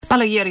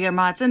Balagéir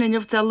maidin in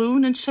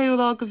dalún an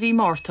séolá go bhí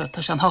mórta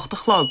tá an 8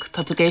 chlog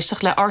tá tú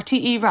géisteach le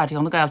RTE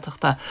radio na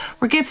Gaeltachta.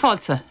 War géad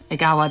fáilte ag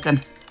gáhaidin.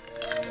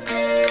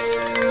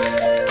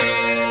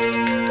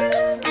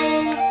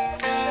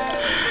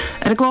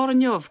 Ar a glár an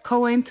neomh,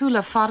 cóhain tú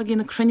le fargin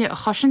na crunne a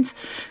chosint,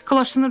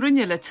 golas na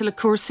rinne le til le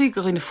cuasaí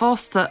go rinne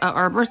fásta a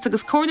Arbert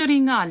agus cóidirí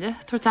ngáile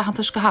tuair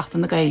tahantas go hachta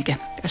na Gaeilge.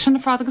 Ar sin na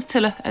frád agus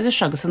tuile a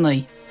segus an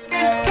naí.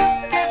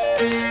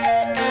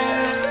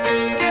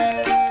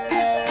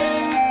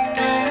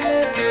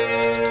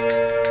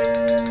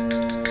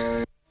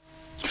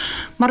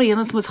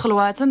 Marianas moet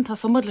geluiden, dat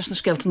is onmiddellijk een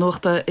skelte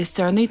noogte is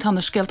er niet aan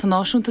de skelte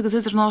náisiúnta agus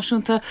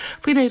internaisiúnta,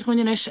 pwy réir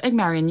chuineis ag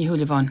Marian ní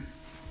Húlibán.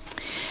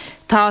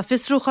 Tá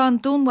fisrúchan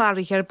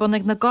dúnmhairich ar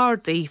bunnig na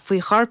Gardaí faoi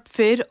charp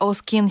fir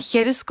os cín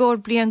cheirascór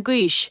blian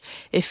gaiis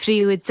I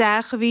fríú I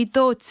deach a bhí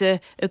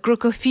dóte a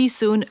grúca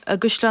físún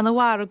agus le na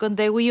bhara gan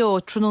déhío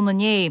trúna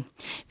né.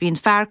 Bhín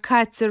fear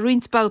cait a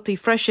roiintbátaí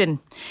freisin.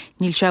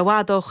 Níl se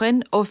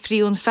bhádóchan ó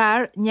fríún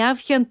fear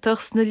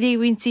neamhcheantachs na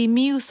líhaintí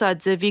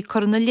míúsáide bhí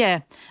corna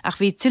le, ach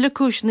bhí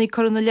tilecúisinaí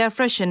corna le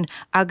freisin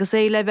agus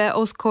é le bheith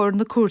os cór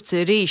na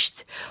cuarta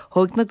ríist.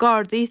 Thug na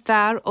Gardaí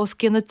fear os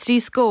cín na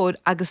trí scór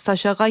agus tá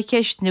se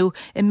gaiceistnú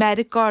I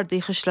Merrick Gardaí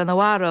chus le na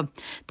bhara.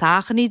 Tá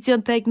achan í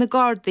dianta ag na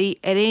Gardaí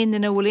ar aon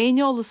na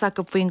bhfuil ach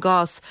go faoin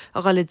gás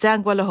a gáil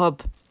deanghil a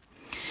hub.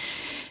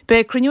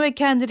 Be cruniú ag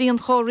cendirí an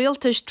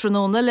chóréaltais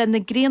tróna le na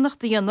gríanach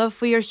daana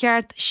faoi ar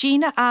cheart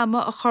sína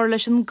ama a chur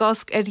leis an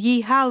gasc ar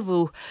dhí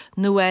halbhú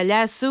nó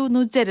leasú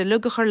nó deire le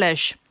go chur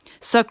leis.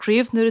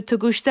 Sacríomh nuair a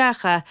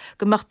tugusteacha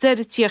go mach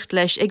deire tíocht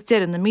leis ag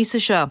deire na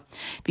mísa seo.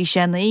 Bhí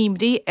sé na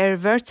imrí ar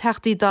bhirt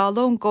heachtaí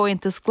dálón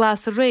gáintas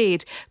glas a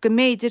réir go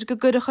méidir go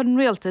gurach an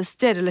réaltas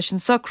deire leis an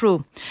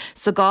sacrú.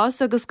 Sa gás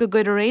agus go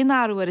gur réon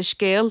áú ar a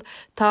scéal,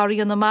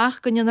 táíon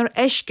amach go nionar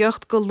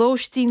eisceocht go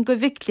lóistín go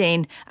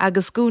bhicléin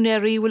agus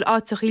gúnéirí bhfuil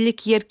áiteach I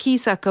licí ar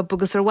císacha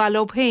agus ar bhil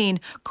ó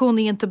péin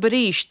cúnaíonnta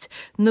baríist,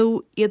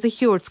 nó iad a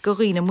thiúirt go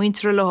riine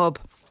muintere le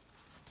hob.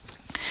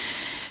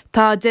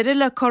 Tá deire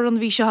le coran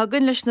bhí se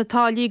hagann leis na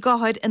tálaí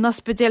gáthir in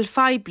ospidéal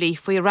Feibli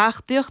faoi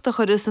reachtaíocht a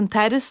churas an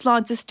teiris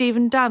sláinte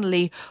Stephen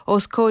Donnelly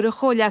os córa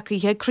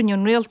chóleacaithe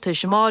cruniún réalta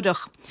sem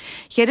ádach.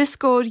 Chéir is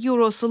scór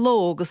euros a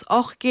ló agus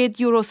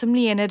 800 euros am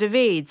líon ar a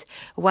bhéid,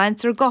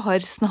 bhaintear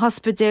gáthir sna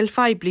hospidéal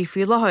Feibli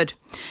faoi láthir.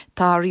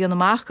 Tá rion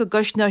amach go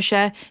gusne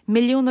sé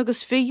milliún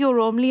agus 5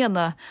 euro am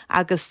líana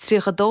agus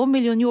 3.2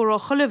 milliún euro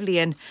cholamh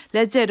líon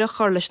le deire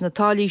chur leis na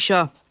tálaí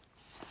seo.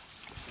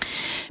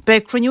 Be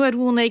cruniú ar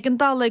bhúna ag an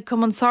dálaigh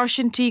cum an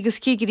sáirseantí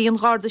agus cígurí an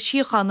gharda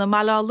síochan na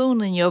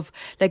Malálónainmh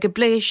le go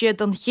bléis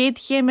siad an chéad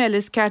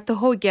chéimelis ceart a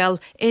thógeal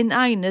in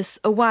ainas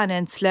a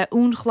bhhainint le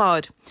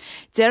únchláir.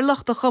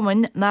 Deirlacht a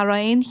chumann ná ra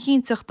aon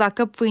chiintach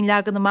daca faoin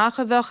legan amach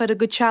a bheach ar a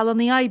go tealan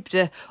í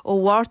aibre ó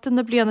bhharta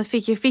na bliana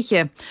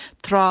fiche.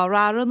 Trá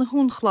rára na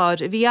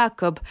húnchláir a bhí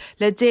Jacob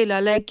le déile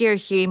le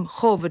ggéirchéim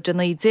chomhar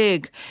den í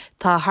déag.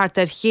 Tá hart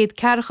ar chéad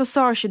cearcha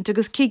sáirseant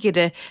agus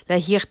cígire le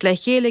hiocht le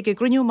chéala go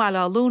gruniú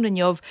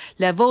Malálónainmh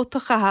le bhóta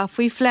chatha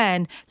faoi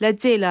phléin le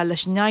déile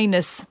leis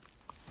ainas.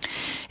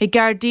 I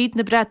Gardaíd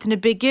na Breataine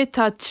Bige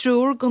tá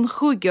trúr gon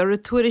chúigear a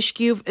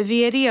tuairisciúh a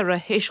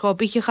bhéíara héisá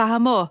biche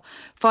chahamá,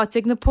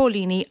 fáteag na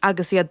pólíní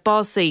agus iad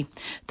básaí.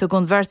 Tá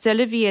gon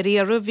bhirteile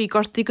bhéíara bhí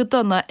gortaí go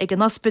donna ag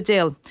an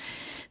ospidéal.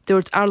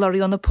 Dúirt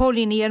arlairí an na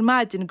pólíní ar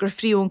maidin gur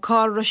phríún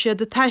cára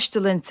siad a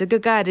taistelinta go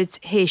gairid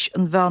héis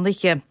an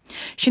bheanaiche.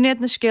 Sinéad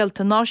na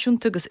scéalta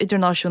náisiúnta agus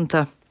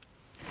idirnáisiúnta.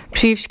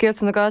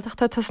 Príomhscéalta na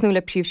Gaeltachta tasnú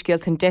le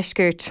príomhscéalta an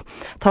deisgirt.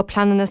 Tá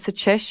planana sa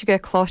teis go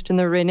chláiste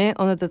na rinne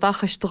anna de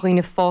dachas do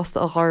chuoine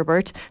fásta a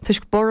Harbert, tuis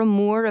go bor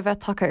mór a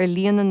bheith take ar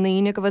líon na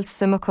naine go bhfuil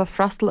simimecha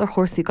freistal ar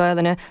chósaí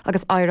Gaeilge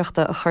agus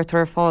éireachta a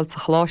chuirtar ar fáil sa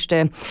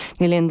chláiste.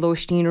 Ní léon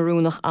lóistín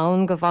arúnach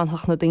ann go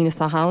bhainthach na daine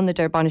sa hán na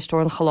deir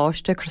banistóir an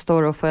chláiste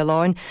Christóra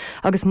Fáileáin,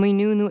 agus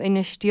muoinúnú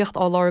inistíocht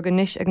á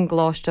láganis ag an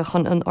gláiste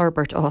chun an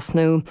Arbert a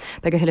hasnú,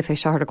 be go hiile fé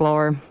seair a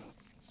glár.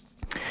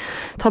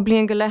 Tá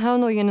blion go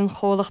lehan ó dhéanaan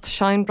cholacht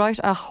Shinebright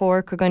a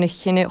chóir go gana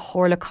chinine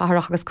chóirla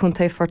catharach agus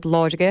cúntaí fort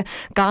láige,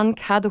 gan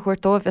cad a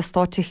chuirtómh is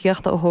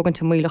stáitiíochta ó thugann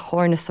míle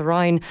chóirna sa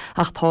Rhein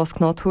ach tás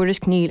ná túris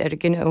níl ar a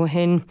gine ó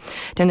hin.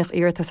 Denach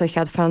iirtas a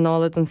chead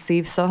planála don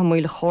síomsa a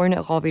míle chóirna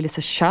a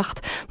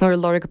 2006 nuair a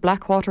lorig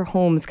Blackwater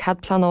Homes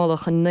cad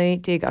planálach a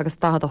 90 agus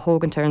 10 a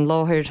thugann ar an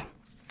láthir.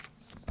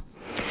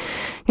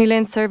 Ní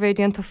léon survey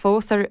déanta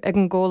fós ar ag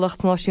an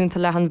ggólacht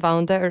náisiúnta lehan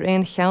bhaunda ar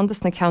aon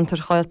cheantas na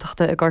ceantar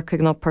chailteachta a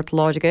gcuig ná Port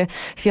Láige,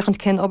 fiochan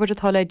cin obair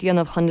atá le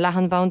déanamh chun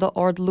lehan bhaunda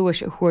ard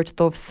luais a chuirt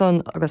dómh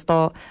sun agus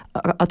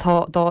atá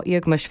dá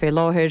iagmas fé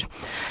láthir.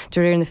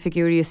 De réir na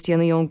figúrí is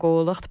déana ón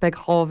ggólacht beag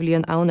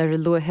chábhlíonn ann ar a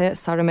luathe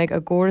sa méid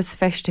a ggóras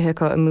feistethe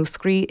a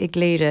múscrí i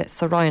gléire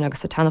sa Rhein agus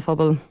sa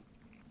Tanafabal.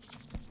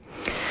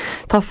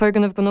 Tá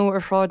ferganmh gnó ar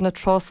fráid na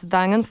tros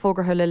dagan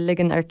fógartha le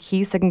ligan ar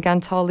cís ag an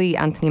gantálaí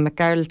Anthony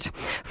McGarrett.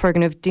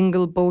 Ferganmh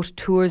Dingle Boat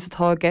Tours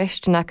atá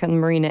gceist necha an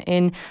Marina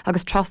Inn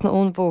agus trasna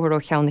ón bhóthar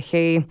ó cheanna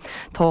ché.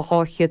 Tá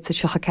gáchiad sa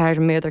tucha ceir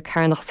méad ar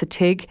cairnach sa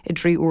tig I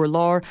 3 uair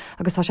lár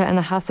agus tá sé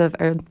ina hasamh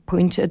ar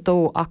pointe a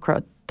dó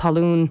acra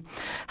talún.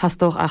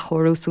 Hastóch a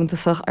chorú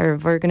súntasach ar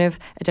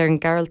bhirganibh a d ar an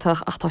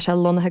geirltach ach tá sé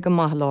lonathe go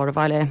maith lá a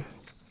bhaile.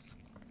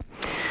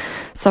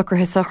 Soccer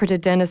his soccer de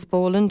Dennis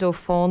Boland do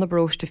fána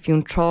broiste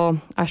fiún trá,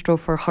 astro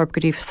for chorp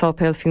goríh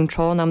sopéil fiún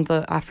trá am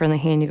de afran na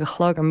hénig go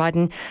chlog ar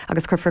maidin,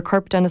 agus chur for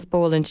corp Dennis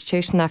Boland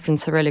téisian afran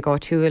sa réile gá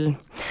túil.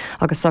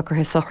 Agus soccer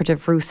his soccer de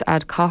Bruce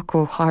ad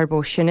caco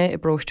charbó sinne I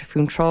broiste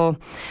fiún trá,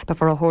 ba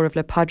for a hóramh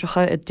le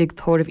padracha a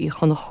digtóirh í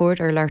chun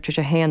chóir ar leirte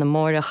a héan na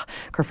máireach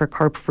chur for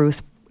corp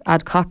Bruce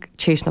ad cac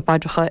téis na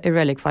padracha I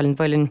rélig fallin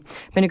bhilin.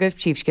 Bina goibh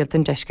tíomhscialt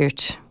an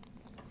deisgirt.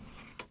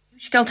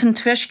 Skelton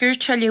Twishker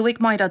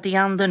Chalewig Maida the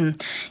Anden.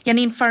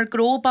 Yanin far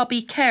gro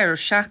Bobby Kerr,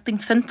 shacting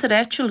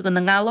finteretul gun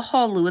the Ngala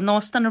Hollow and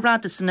Austin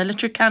Radisson a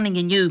litter canning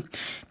in you.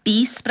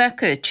 B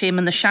spreke,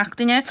 chairman the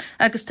shactinge,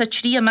 agus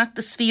tachria mac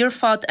the sphere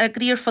fod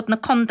agrier fod na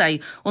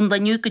condai, on the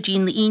new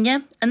gajin the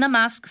inye, and the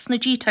masks na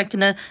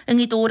G-tekene, and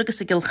the dorgus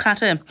a gil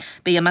chatte.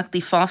 Be a mac the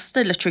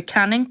foster, litter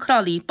canning,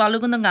 crolly,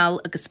 ballogun the ngal,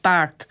 agus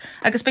bart,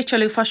 agus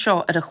bechalu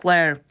fashaw at a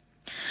chlair.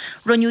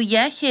 Runú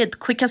héad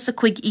cuicas a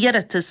cuig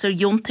iiritas ar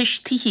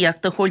iontais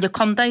tíhiach de hóla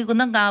condaig go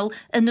na ngáil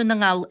inú na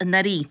ngáil in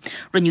narí.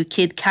 Runú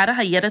céad cara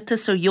ha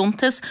iiritas ar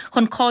iontas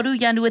chun corú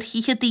janú ar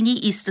híhe daoine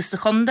ísta sa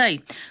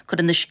condaig. Chur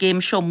in na scéim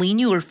seo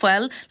muoinú ar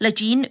foiil le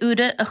dín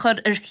ure a chur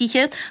ar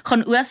híhe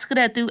chun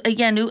uasgredú a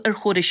janú ar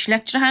chóir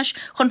sleachtrahas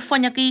chun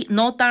fanneagaí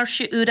ná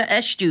darse ure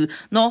eistú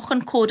ná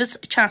chun córas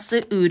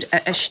teasa úr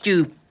a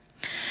eistú.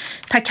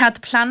 Tá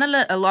cad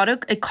planala a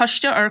lorug ag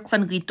coiste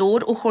arclan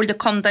gídór ó chóirle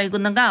condaig go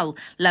na ngáil,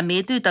 le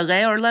méadú da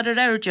ré orlar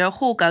ar airde a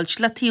hógailt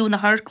le tíú na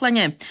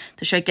harclanne.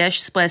 Tá sé geis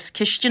spes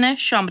cisteanne,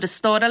 siamra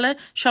stórala,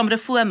 siamra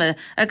fuama,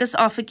 agus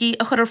áfagaí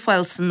a chur ar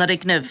foilsan na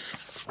rignibh.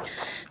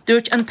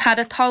 Dúirt an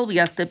tada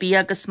talwiachta bí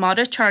agus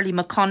mara Charlie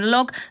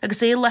McConnell agus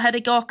é lehead a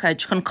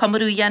gácaid chun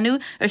comarú yenú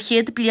ar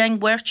chéad bliang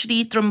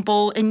wertrí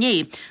drumbó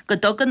inné, go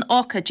dogan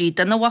ácadí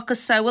dana wachas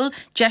saoil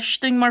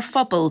geistún mar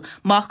fphobal,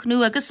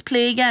 machnú agus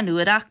plé yenú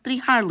ar achtarí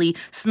Harley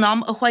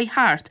snam a chuai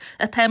hart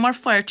a te mar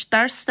fuirt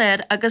dar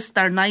stair agus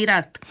dar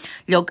nairat.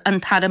 Leog an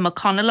tada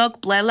McConnell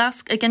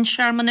blelasc ag an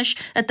Sharmanis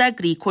a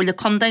dagrí chóirle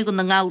condaig go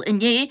na ngáil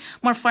inné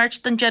mar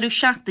fuirt den jeru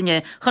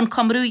seachtaine chun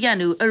comarú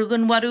yenú ar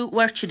gunwarú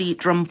wertrí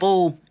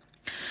drumbó.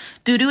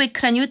 Dúrú ag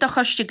creniu da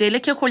choiste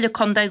gaelice chóirle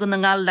condaig go na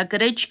ngáil le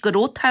garid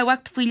goró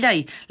táhacht faoi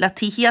lei le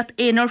tíhiad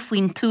éonar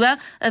faoin tua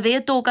a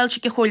bheith dógáil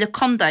se go chóirle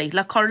condaig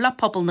le corla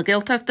pobl na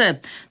gaeltachta.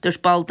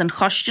 Dúirt bald den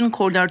chostin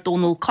chóirlear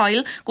Donald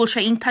Coyle gól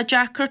sé inta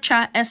Jackar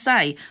cha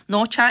SI,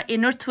 nó cha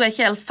éonar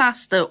tuacheil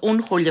fasta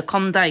ón chóirle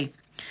condaig.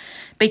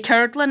 Bei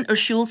Cerdlan ar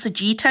siúl sa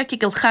G-Tech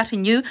gil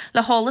chariniu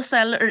le hálas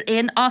eile ar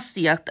éon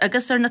ástiacht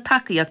agus ar na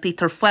takeíocht í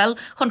tar foiil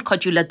chun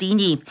codú le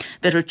daoine.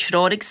 Bhir ar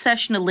trórig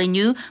session na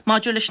leniu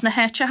maidir leis na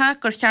héitecha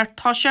gur cheart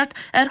táseart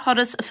ar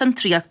thoras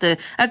fintriachta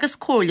agus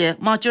cóirle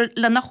maidir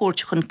le na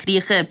chóirte chun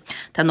críocha.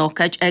 Tá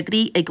nócaid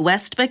agri ag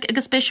Westbeck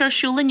agus beis ar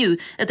siúl leniu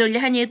idir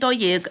lehanné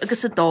dóhéag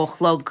agus a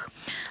dóchlog.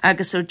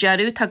 Agus ar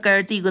jeru tá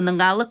gardaí go na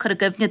ngála chur a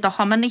gofne do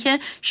hamanithe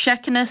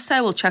secinna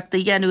saoilteachta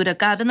dhéanú a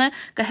garana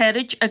go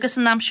hérid agus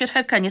an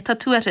amsirthe canne tá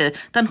tuaire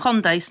den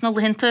chondáis na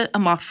lehinnta a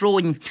mar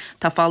róin.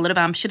 Tá fálar a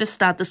bhamsir a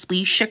stad a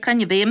spí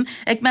secanne bhéim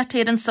ag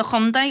metéan sa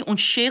chondáid ón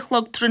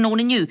séchlog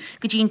trónaniu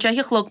go dín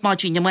deichlog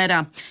mádíine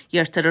mera.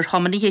 Dheirtar ar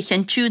hamanithe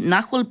chenú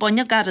nachhfuil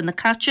bonne garan na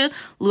caite,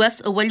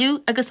 luas a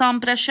bhfuilú agus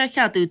ambrese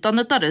cheadú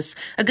donna doras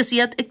agus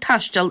iad ag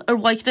taistal ar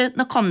waithre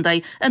na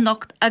condaid a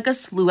nocht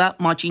agus lua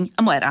mádín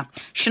a mera.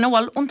 Sinna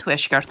ón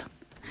tuisgart.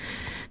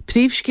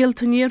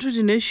 Príomhscéalta níorir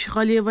inis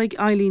chaléomhaigh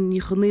Eileen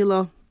ní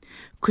chonéla.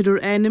 Cuidir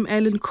énim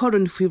Ellen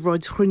Corran faoi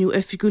bhráid chruinniú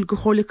efigúil go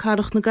chóirle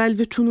carach na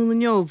gailbhe trúnú na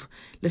neomh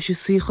leis is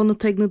síchan na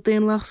teag na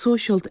déanlach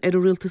sóisialt ar a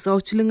rialtas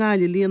áitiúil le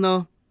ngáile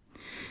líana.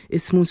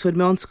 Is múnsfuir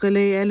meánsca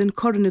le Ellen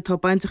Corran atá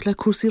baintach le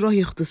cuasaí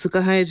roiíochta sa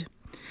gahéir.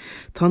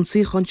 Tá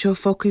síchan seo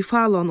focaí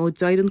fálan ó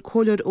deir an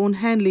cóilear ón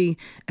Henley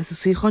as a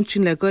síchan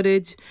sin le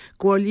goréid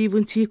gháir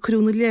líomhantí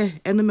crúna le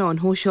ar na meán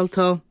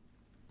hóisialta.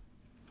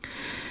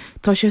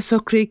 Tá sé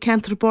socraí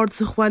Canterbord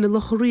sa chháile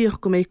locharíoch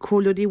go méid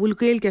cóilear í bhfuil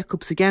gailge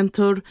cúb sa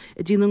gentar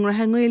a dtíanang ra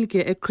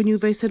hengailge ag cruniú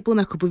bheith ar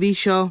buna cúb a bhí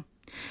seo.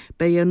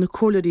 Bei ar na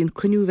cóilearín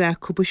cruniú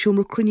bheith cúb a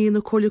siúmar cruníí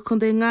na cóilear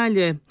chun é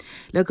ngáile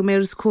le go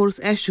méras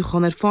córas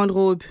eisiúchan ar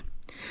fáilróib.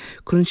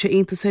 Chun sé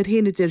aontas ar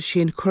héana deir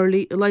sin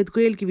curlaí a leid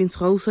gailge bhín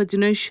sáúsa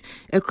dunis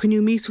ar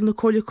cruniú mísúil na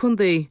cóilear chun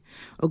é,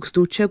 agus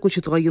dúirt sé go se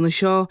dráíonna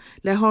seo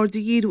le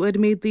háda díú ar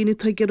méid daoine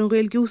tá gar an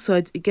gailge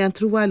úsáid i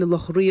gentar bhile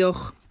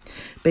locharíoch.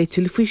 Bei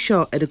til faoi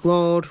seo ar a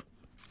glár.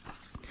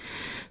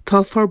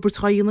 Tá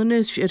forbartáíonna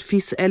nus ar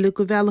fís eile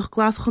go bhealach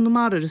glas chun na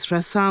mar is ra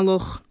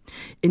sáloch.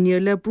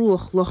 Iníor le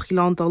brúach loch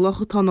Ián dá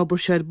lochatá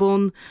obair séir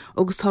bun,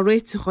 agus tá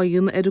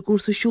réitechaíon ar a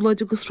gúsa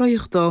siúlaid agus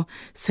roiíochta,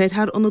 séid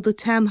thar anna de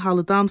 10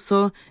 hála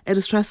dámsa ar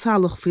is ra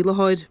sáloch fi le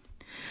háid.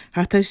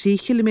 Thar tar 3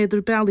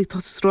 kilometr bealaí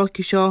tá sa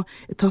stráci seo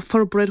i tá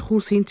forbreid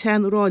chósaín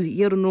 10 ráil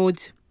ar an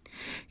nóid.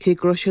 Cé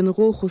gro sin na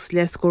róchas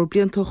les gcór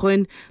blianta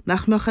chuin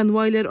nach meach an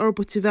bhailir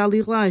Orberty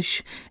Valley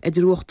leis,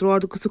 idir ruach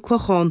drád agus a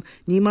clochán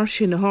ní mar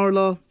sin na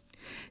hála.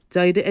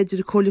 Daide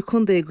idir chola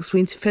chundé agus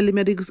roint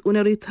fellimer agus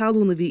unarí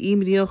talúna bhí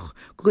imrioch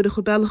go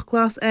go bellach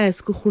glas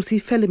go chósaí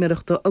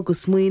fellimeachta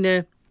agus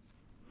smuoine.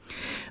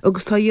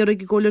 Agus tá dhéar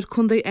ggóir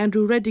chundé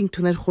Andrew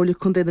Reddington chola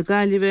chundé na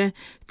gaiileh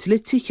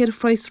tilití ar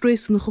Freies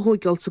Race na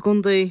chothógeal sa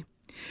gundé.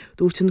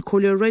 Dúirtin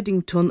chola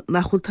Reddington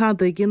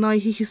nachholtáda gná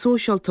hiichi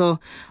sóisialta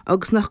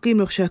agus nach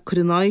gimach se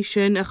chunáid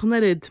sin a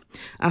chanerid,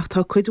 ach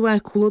tá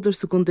chuidhhaid cholóidir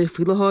sa gundé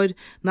fileáir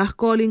nach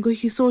gáilín go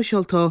hiichi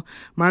sóisialta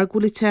mar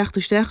gola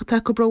teachtasteach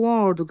take go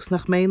braháir agus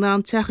nach ména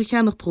an techa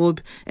cheannachtóib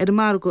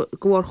mar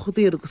gohar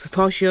chodíir agus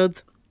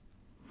atáisiad.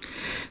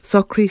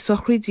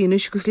 Sacrí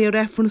dínis gus le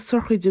réfran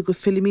sochríide go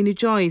Philomena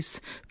Joyce,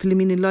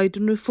 Philomena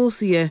Leidir nó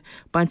fósaí,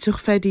 baintach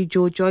fedí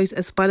Joe Joyce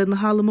as bailad na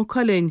hala mo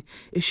Colin,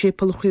 is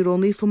sépal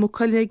chuirónaí fo mo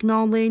Colin ag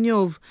ná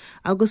léinneomh,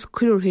 agus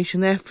cuiúrhééis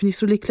an efní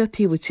sú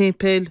leklatíú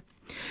tempel.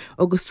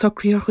 Agus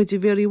sacrí chuide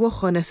bhéirí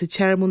wachan as a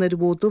tearmún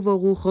bhó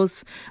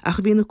dohúchas ach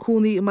bhí na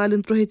cúnaí i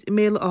meilin droid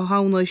email á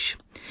hánais.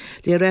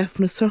 Le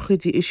réfna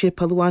sochríide is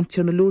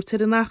sépalhaintear na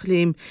lúrteir an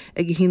nachléim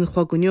ag hína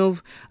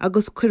chloganneomh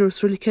agus cuiúr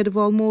súla ceir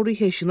bháil mórí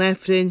hééis an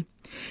efrin.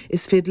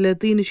 Is féidir le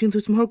daine sin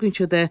túm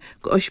thuganse de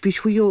go ospís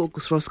faoó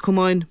agus Ross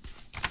Comáin.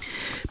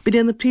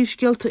 Bidé na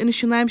príomhsgealta ina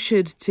sin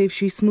aimseid taobh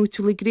sí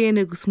smúteú le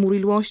gréine agus mórí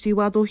láistí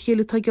bhd ó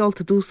chéile tá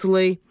gealta dúsa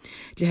le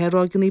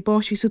herágan í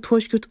báisí sa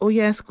tuisgurt ó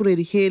dhéas go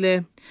réidir chéile.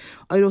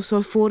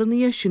 Airosá fór an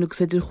níos sin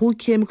agus idir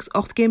 5 agus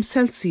 8 géim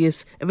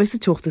Celsius a bheits sa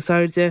tuachtas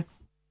airde.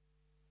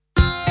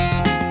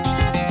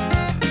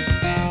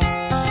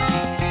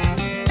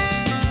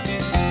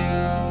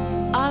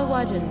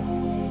 Áhaidan.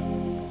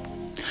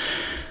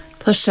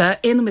 Tá sé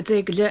éana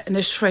déile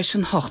inis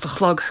freisin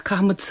hochtachlog,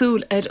 Cahamad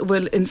súl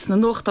bhfuil ins na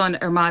nóchtáin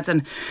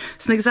maidin.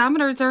 Sna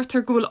examinar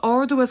deirtar gúil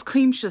ardú as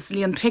cuimses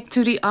líon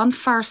pictúí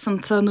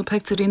anfarsanta nó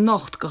pictúí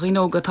nocht go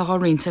rinóga tá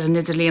ríntar in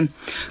Idirlíon.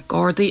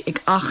 Gardaí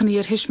ag achanní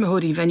ar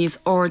hisismóirí bheníos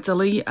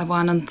ordalaí a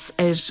bhhainant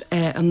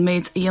an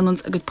méid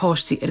dhéanans a go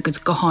póistí ar go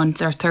goáin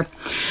deirtar.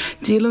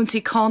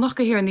 Dílúntí cánach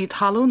go hiar ní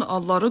talún á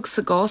lorug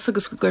sa gás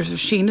agus go gur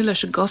sína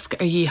leis a gosc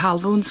ar dhí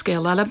halbhún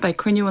scéal eile bei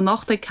cruinniú an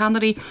nacht ag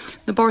Canarí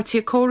na bortí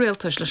a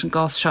córéaltas leis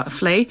gás se a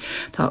phlé,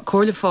 Tá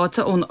cóirla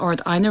fáta ón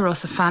ord aine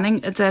Rosa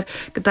Fanning a der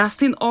go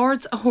dastín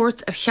ord a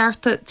thuirt ar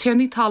chearta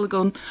tíirní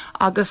talagún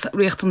agus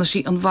riachtanna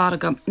sí an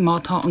bharga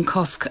mátá an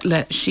cosc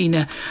le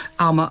síne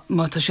ama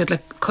mátá siad le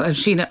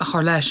síne a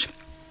chur leis.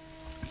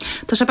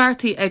 Tá sé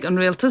beartaí ag an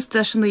réaltas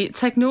deisinaí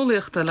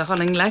technoliaachta le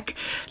chaling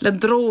le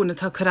drón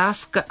atá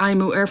chorás go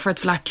aimimú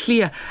airfurt bhla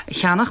clia a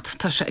cheannacht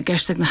tá sé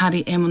gceiste na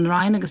Harry Eamon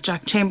Ryan agus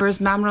Jack Chambers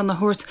memran na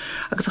thuirt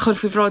agus a chur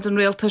fihráid an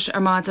réaltas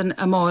maidin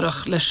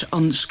amárach leis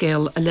an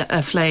scéal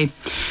a phlé.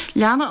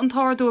 Leanna an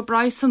tárdú a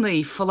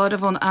Brysonaí foláir a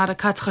bhain ar a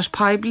catchas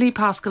Paiblí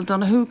Pascal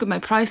Donahue go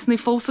méid Pricenaí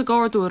fósa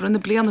gáardúir in na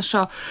bliana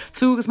seo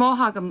fugus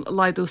máthagam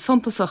leidú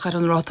suntasach ar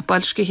an ráta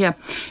bailscithe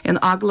in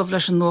aglah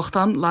leis an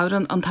nóchtán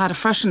Lauren an tar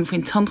freisin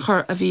faoin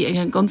tunchar a bhí ag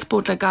an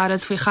gunspót le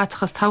garas faoi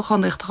chatchas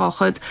táchaníocht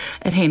ráchuid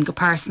ar héin go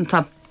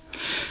pásanta.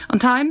 An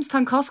Times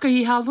tan coscar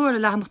í halbhúir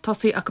a lehanach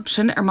tosaí a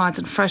sin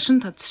maidin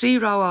freisin tá 3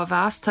 rá a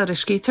bheas tar a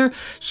scítar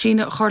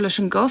sína chuir leis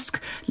an gosc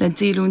le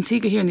dílúntaí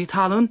go hiar ní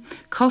talún,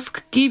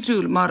 cosc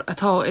gíomhrúil mar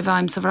atá i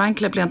bhaim sa bhrein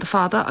le blianta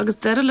fada agus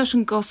deire leis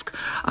an gosc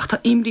ach tá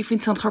imrí fin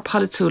tan chur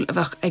palaúil a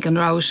bheith ag an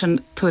rá sin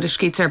tuair a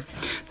scítar.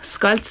 Tá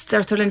scailt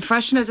deirtar linn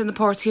freisinad in na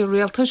pártaí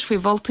réaltas faoi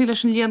bholtaí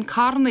leis an líon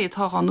carnaí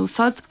atá an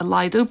úsáid a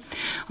laidú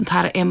an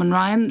tar Eamon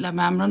Ryan le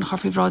memran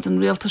chuir fihráid an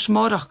réaltas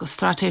mórach go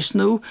stratéis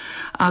nó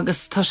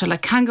agus tá se le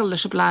cheangal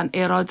leis a bláin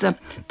éráide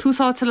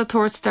túsáte le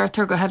tuairt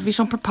deirtar go headhí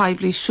an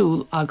Paiblí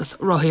siúl agus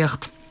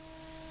rothíocht.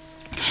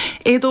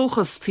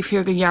 Édóchas tí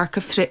fior go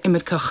dhearcha fri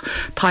imidcach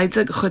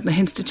taide go chud na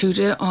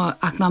institúide á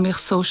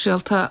eacnamaíocht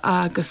sóisialta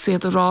agus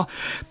séad rá.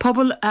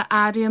 Pobal a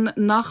airíonn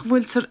nach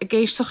bhfuiltar a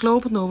géisteach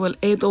lob nó bhfuil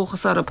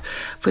édóchas arab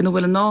faoin na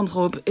bhfuil an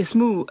nárób is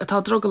mú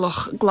atá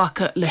drogalach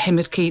ghlacha le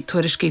himmircí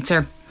tuair a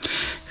scítar.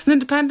 San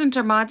Independent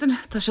maidin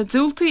tá sé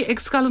dúltaí ag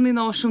scalaní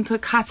náisiúnta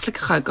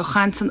catlacha go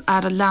chaantan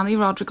ar a Lanny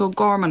Rodrigo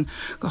Gorman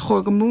go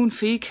chóir go mún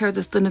fií céir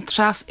is duna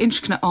tras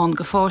inscne an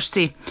go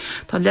fáistí.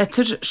 Tá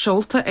letir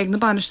seolta ag na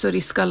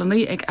banistúirí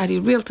scalaní ag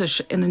airí rialtas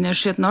ina neir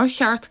siad ná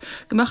cheart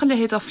go mecha le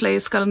héad á phlé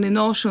scalaní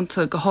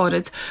náisiúnta go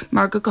háirid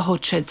mar go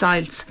hoid sé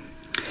dailt.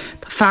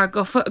 Tá fear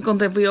gofa a gon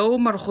bhío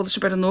mar chuil se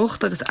ber an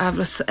nócht agus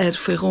ehras ar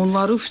faoi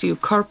rónharúftíú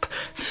corp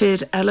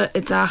fér eile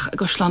I dach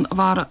agus slán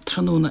bhara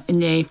tróna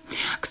inné.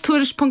 Agus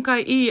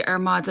tuairis.caí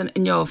maidin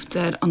inneomh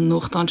der an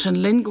nóchtán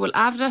sin linn gohfuil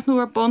ehreith nó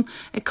ar bon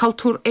ag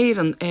cultúr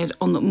éan ar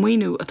an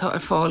muoinú atá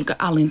ar fáil go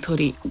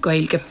alíntóirí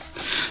gailge.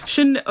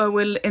 Sin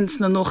bhfuil ins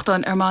na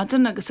nóchtán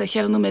maidin agus a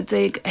cheanú mé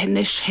déag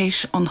níos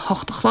hééis an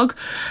hochtachlog,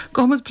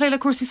 go muid pléile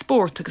cuasaí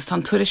sport agus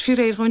tá tuairis fiú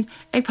réirún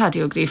ag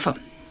Padio Grífa.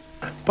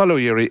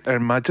 Balóíri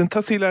maidin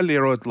tasí le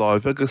léróid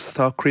láimh agus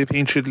tá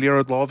críomhhíonn siad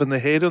léróid láimh na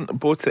héan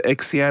bóta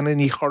exíana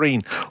ní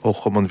choirín ó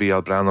chumann bhí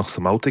al breanach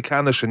sa máta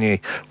cena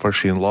sinné for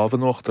sin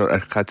láimhan uachtar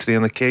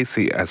Catriona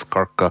Casey as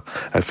Corca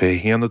a fé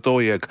híana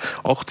dóag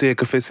 8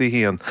 go fisa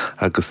hían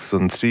agus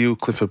an tríú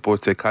clifa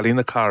bóta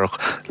Calína Carach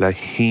le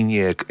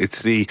híineag I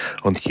trí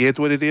an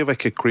chéadhfuil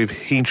réomhaice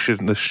críomhhíonn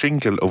siad na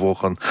singil a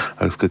bhchan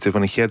agus go dtí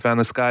bhna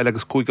chéadhhena Scail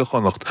agus cúige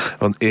chonacht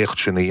an écht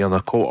sinna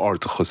dhéana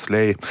cóáirtachas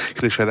lé.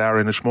 Clis sé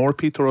airin is mór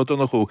Peter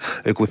O'Donoghue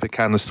ag glyfa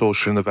canna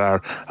sóisiún a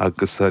bhar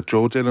agus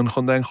Joe Dillon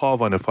chun den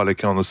chábhain a fáile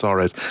ceanna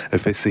sáid a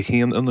fis a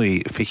hían a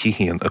nuí fichi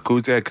hían a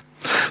cúdeag.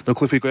 No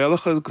clufi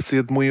goalacha agus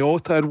siad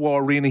muóta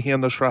bhá rina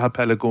hían na sratha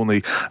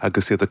Pelagónaí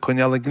agus siad a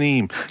cuneal a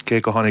gníim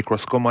cé go tháinig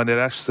Roscomáin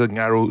eis sa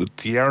ngearú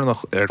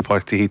díarnach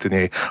feirtí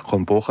hítané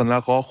chun bóchan le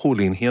gá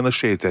cholín híana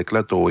séideag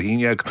le dó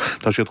híineag.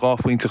 Tá siad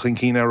ráfuointach an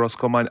cíine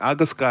Roscomáin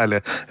agus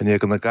Gaile in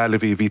éag na Gaile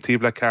bhí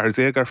tíb le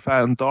ceirdéag ar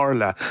fe an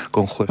dála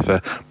gon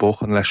chlufa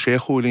bóchan le sé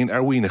cholín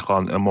ar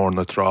huioinechan a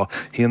mórna rá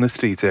híana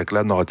stríteag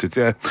le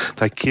náide.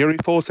 Tá céirí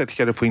fósaid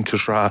chead a faointe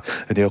rá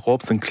in é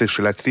ghob san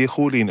clise le trí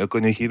cholín a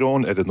gunne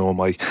hírón ar an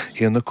nómaid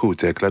híana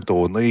cúdeag le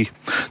dónaí.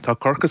 Tá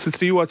Corcas is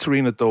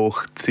tríhatarrína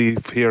dóch tí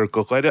fér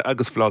go gaiire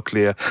agus flog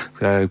lé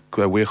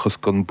bhuichas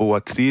gon bua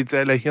trí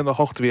déile híana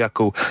 8 bhí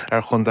acu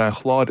ar chun den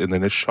chlád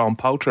in is Sean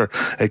Pouter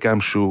ag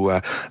amsú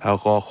a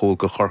ráchúil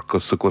go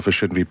Corcas sa glufa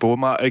sin bhí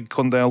bóma ag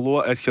chun den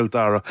lua ar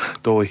cheildara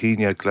dó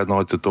híineag le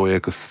náide dó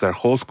agus ar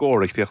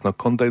chóscóir ag na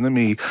chundaine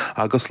mí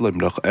agus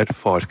limnach ar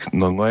fáic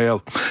na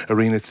ngáil. A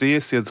rina trí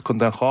siad chun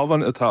den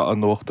chábhain atá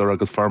an nóachtar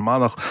agus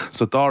farmánach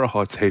sa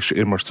dáraáid hééis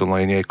immer san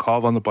leine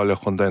cábhain na bailile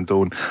chun den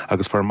dún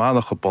agus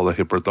farmánach a bolla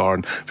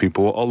hibardáin hí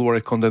bó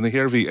allhhair chun den na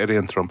hirirhí ar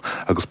intram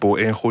agus bó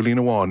éon cholín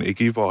amháin i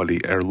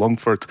gíhálaí ar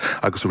Longford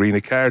agus rina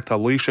ceir tá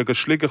líise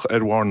agus sligach ar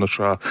bhharna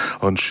se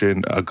an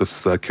sin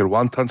agus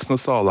cirhhaintans na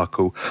sála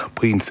acu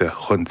puinte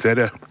chun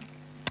deire.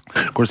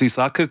 Cuirsí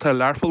sacr tá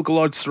learfol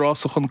goláid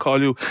strás a chun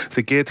cáiliú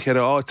sa géad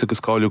chear áit agus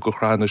cáiliú go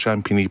chrána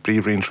championí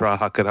bríomhrín rá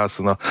hacar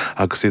hasanna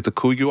agus é a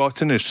cúgiú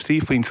átain is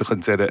trífaointe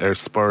chun deire ar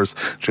Spurs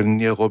sin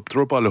níob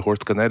drobal a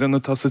thuirt gan éan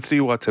atá sa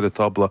tríháit ar a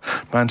tabla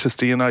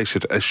Manchester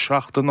United is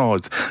 7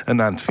 náid in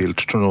Anfield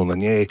tróna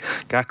né.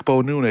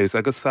 Gacbó Núñez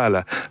agus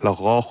Salah le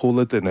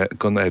ráchúla duine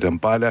gon éir an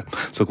baile.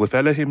 So go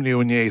feile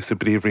himliú né sa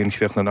bríomhrín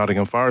chréach na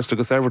Nottingham Forest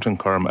agus Everton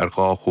chum ar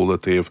ráchúla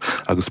taobh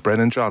agus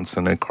Brennan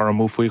Johnson in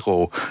chumú faoi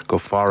go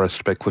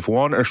Forest be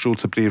Clifháin ar siúil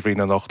sa bríomhrí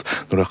na nacht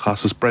nuair a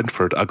chasas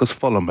Brentford agus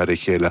Fulham ar a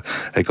chéile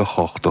ag go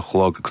 8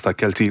 chlog agus tá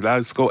Celtí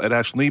Glasgow ar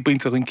eis ní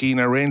bainte an cín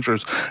ar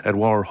Rangers ar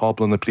bhhar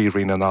hablan na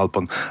bríomhrí na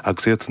Alban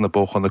agus éit na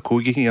bóchan na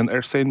cúigi híon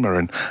ar St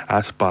Mirren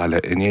as baile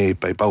iné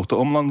bei bouta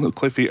umlan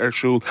Cliffy ar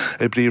siúil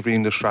i bríomhrí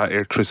na sra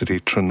Airtricity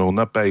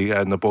tróna bei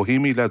na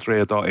Bohímí le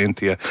réadá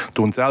Intia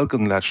dún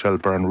delgan le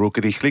Shelburne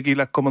rúgarí chligií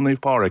le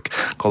Cumannaí Park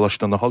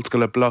choiste na holsca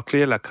le blach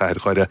lé le cair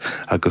chuide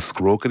agus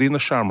rógarí na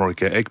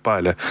Shamroige ag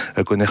baile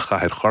a gine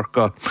chair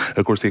chorca.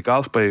 A cuasí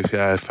galfba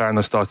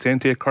fearna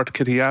stáitianta cart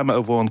Kittyama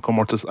a bhón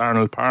comórtas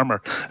Arnold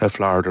Palmer a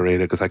Florida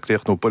réide agus ag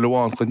réochnú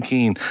buháin chun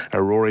cín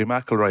ar Rory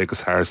McIlroy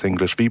agus Harris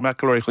English. Bhí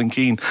McIlroy chun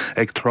cín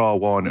ag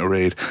tráháin a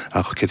réid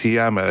a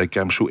Kittyama ag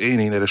gemsú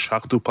éoín ar a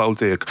 7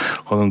 páiltéag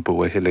chun an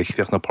bu a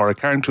hiileach na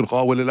Park Carrington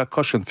gáhfuile le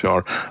cosisian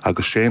fear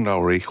agus Shane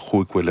Lowry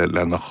chuighuiile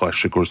le na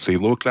chois a cuasí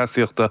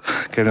lóclaíochta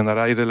ceann a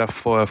raide le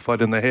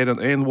fáid na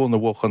héan éon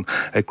bhna bhchan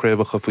ag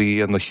créomhacha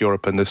faoí an na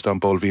Europe in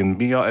Istanbul hín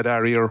mí ar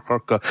airí ar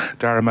chorca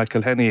Dara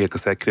McElhenney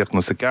agus ag créoch na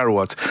sa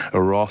garúat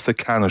a Rossa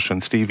Canis an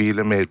Stevie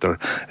Lemaitre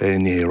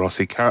ní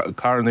Rossi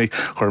Carney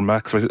chur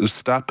Max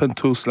Verstappen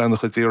tús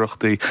lenach a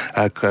díireachtaí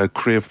ag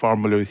créomh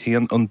formulú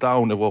híon an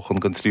dam a bhchan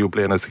gan tríú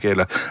bliana sa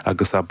chéile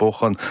agus a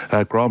bóchan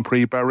Grand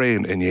Prix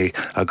Bahrain iné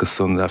agus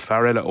san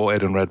fearile ó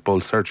Ed an Red Bull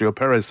Sergio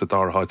Perez a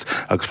darthaid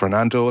agus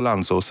Fernando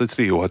Alonso sa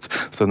tríúhat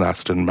san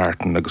Aston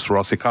Martin agus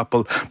Rossi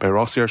Capel bei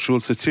Rossi ar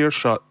siúil sa tíir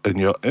seo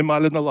inne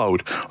imáile na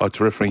láid á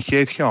rifrin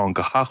chéad cheán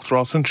go 8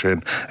 rás an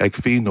sin ag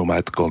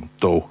fínomad gon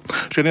dó.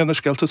 Sin na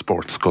Skelta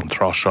Sports gon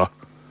trá seo.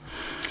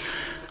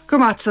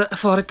 Gurmáta a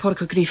fáric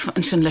porca gríf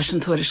an sin leis an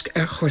tuairisc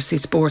ar chósaí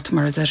sport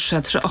mar ar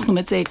sétre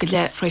 8 go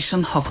le frééis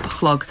an 8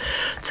 chlog.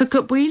 Tu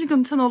go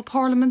builgan tanol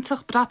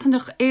parlamentach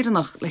bratanach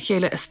éidirnach le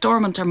chéile is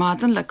stormant ar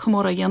madan le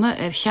comóra dhéine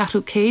ar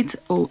cheathrú céad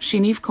ó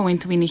siníomh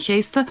comhaint bhína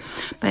chéasta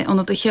bei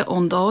anadaiche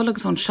óndáil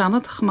agus an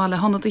seanad chumá le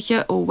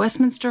hanadaiche ó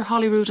Westminster,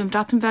 Holyrood an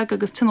Bratenberg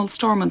agus tinol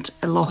stormant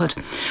i láthad.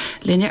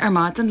 Linne ar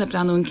madan le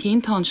breanún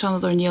cín tá an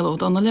seanad ar Neil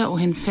O'Donnell ó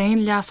hin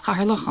féin leas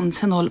chairlach an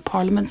tinol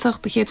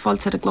parlamentach de chéad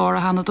fáilte a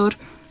glóra hanadúr.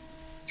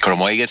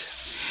 Cormaigad.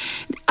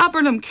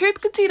 Aberlum,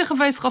 céirt go tíad a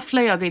bheits go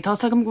phlé agaí, tá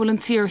agam bhfuil an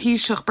tír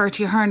híiseach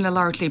Bertie Ahern le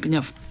leir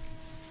líbineh.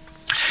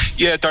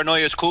 Yeah, dar no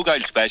is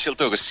Cogail special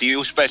agus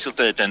CU special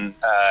den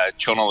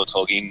channel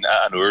tugin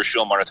an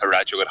ursho mar a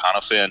radio got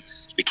Hannafin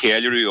the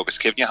Kelleru agus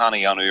Kivnya Hanna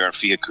anu ar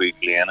fi quick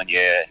Glen and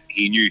yeah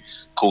he knew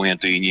Cohen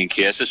to Union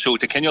case so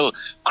the Kenyal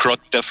crut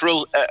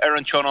different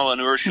an channel an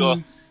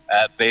ursho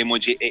bé mu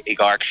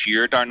ag arc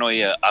siir dar no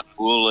ach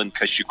búl an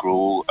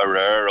cisigrú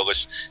a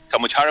agus tá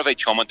mu har bheith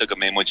chomant go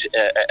mé mu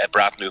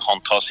brathnú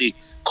hontosi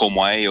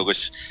comai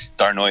agus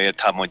dar no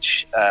tá mu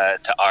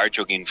tá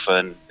arjogin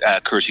fan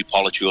cursi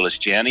polyjulas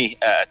Jenny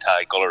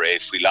tá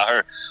golé fui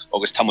lahar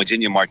agus tá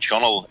Virginia mar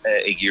channel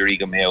ag géri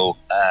go mé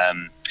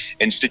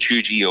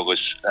institute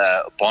agus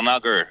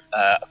bonager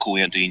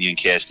koan Union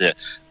keste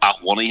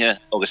achwanihe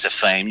agus a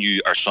féimú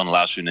ar son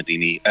lasú na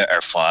dini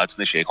ar fad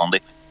na sé handi.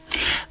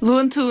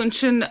 Luan tú an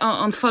sin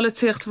an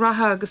folletíocht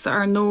ratha agus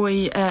ar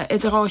nói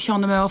idirrá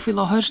cheanna mé áí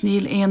láthir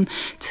níl éon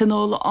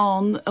tinóla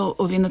an ó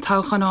bhí na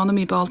táchan anna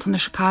í baltan na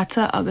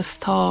sicáte agus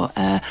tá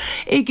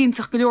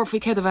éginntaach go leor faoi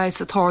céad a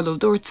bheith a tarlú.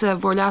 Dúirt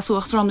bhór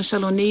leasúachtar an na se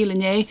níl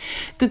iné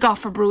go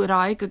gafar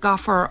brúrá go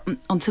gafar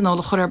an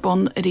tinóla chuir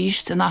bon a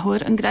ríist in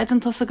nahuair an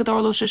greidananta a go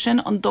dáló se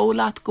sin an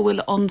dólaat go bhfuil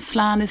an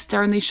phláán is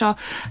dearní seo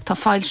tá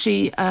fáil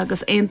si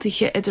agus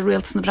aontaithe idir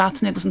réaltas na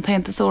Breataine agus an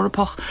taontas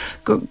Eorpach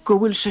go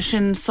bhfuil se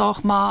sin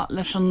sách má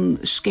leis an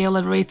scéal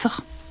réiteach?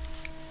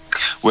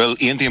 Well,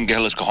 Ian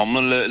Gellis go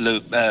homlan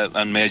le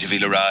an méidir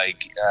vile raig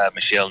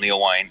Michelle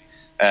Neohain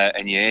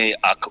en je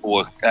ac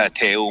o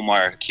teo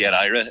mar kier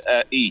aire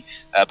I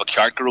ba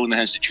kiarkarú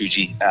na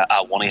institute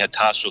a wani het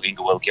tas so gin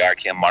go wel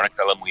kiarki en mark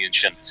ala muin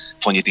sin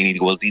von je dini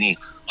go dini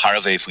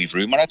Harve fui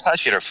vrú mar tá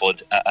sé ar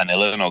fud an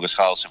ile agus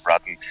hall sa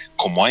braten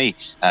komai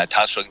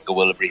tá go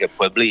bhfuil brí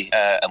puebli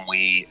a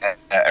mui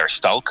ar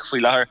stalk fui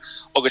lahar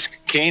agus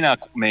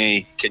céach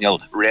mé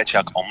cinneal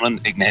réiteach omlan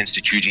ag na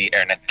institute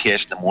ar na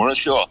céis na móra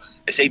seo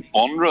is é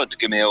bonrod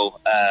go mé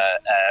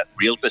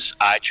realtas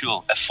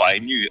actual a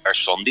feimniu ar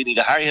Sunday ní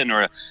go hairhin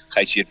ar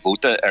chaid siad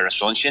fóta ar a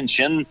son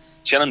sin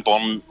an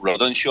bon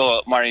rodan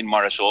seo marin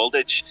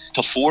Marisaldich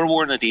tá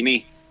fórhór na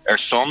dimi ar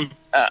son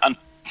an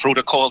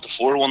protocol to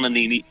 4-1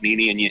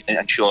 Nini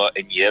and Shaw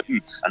in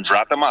Yeben and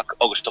Vratamak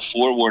August to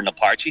 4-1 na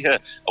party here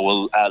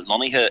will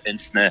Lonnie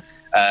insna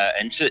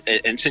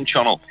instant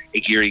channel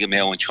Igiri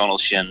Mail and channel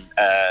shin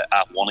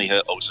at one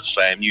here also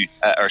FAMU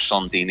or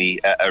Sundini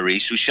a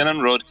race so Shannon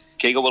Road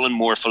Kego will and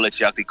more for let's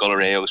yakti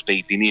Golareos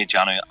be Dini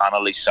Janu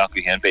Annalise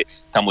Saku Henbe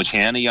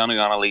Tamuchani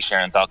Yanu Annalise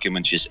and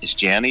documents is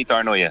Jenny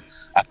Darnoya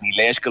at the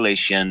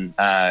escalation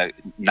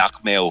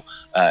Nakmail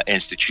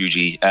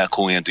Institute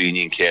Korean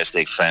Union case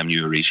like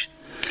FAMU reach.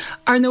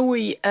 Ar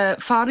nói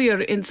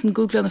farir in san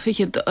Google na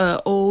fichiid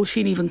ó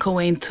sin íhan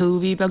coin tú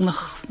bhí beg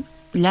nach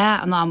le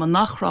an am an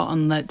nachrá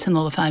an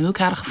tinóla féimú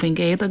cearcha faoin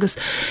géad agus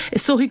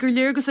is soí gur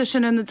léirgus é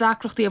sin in na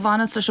dacrochtaí a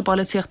bhanas leis a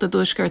bailíocht a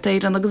dúisgurt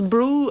éidir agus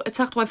brú a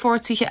techthaid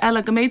fórtíige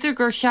eile go méidir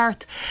gur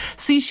cheart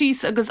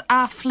síos agus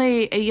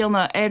aflé a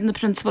dhéanana ar na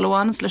principal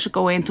bhanas leis a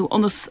ggóin tú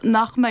onas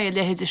nach mé a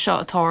lehéidir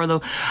seo atálú.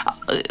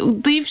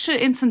 Díobh se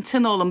in san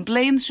tinóla an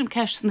bléin sin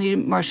ceistení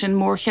mar sin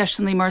mór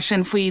cheistení mar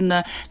sin faoin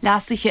na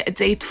leasaiche a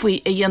déit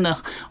faoi a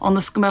dhéanach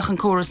onas gombeach an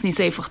choras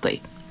níos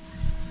éfachtaí.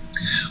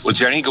 Well,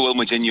 Jerry go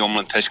ma gin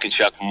yomlan teshkin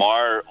shak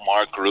mar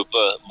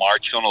grupa mar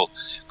channel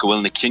go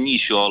na kinni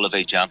shawl of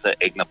agenta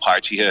igna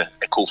party here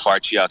a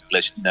co-farchiak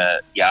blish na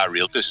ya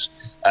realtus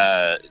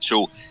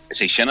so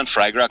it's a Shannon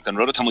Fragrak and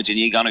Rhoda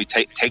Tamujini ganu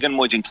taken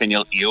mojin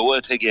clinial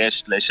Iowa take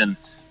yes listen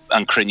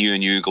and crinu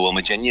and you go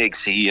Virginia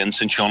see in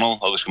St. Channel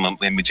agus when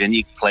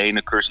Virginia playing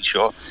a Kersey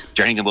show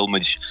Jerry go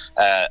maj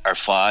ar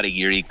fad a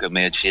year go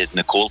made shit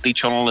na Colty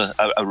channel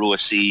a row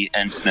see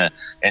in St.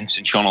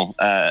 Channel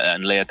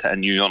and later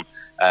and New York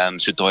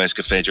so does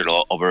go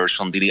federal over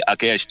Sunday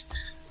agest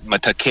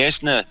met a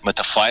kesna met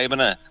a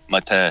fibena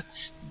met a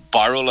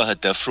barola ha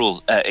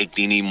defrol ag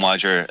dini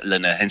major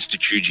lena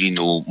institute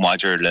no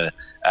major le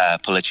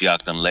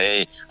politiacht an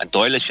lei and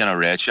doile sin a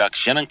redjack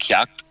Shannon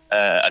Kyacht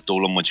a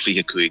dola much fi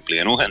kuig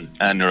blianohen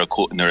and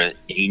nor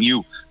a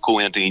new co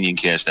Union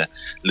kesta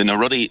lena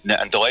ruddy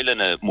and doile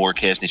na more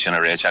kesni sin a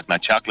redjack na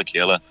chakla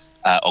kela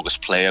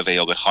august play of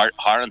august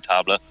har an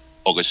tabla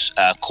august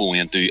co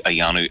du a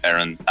yanu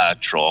eran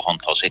draw on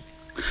tosi.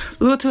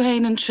 Lu tú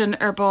héanaan sin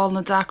ar ball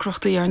na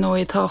dacrochtaí ar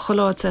nóid tá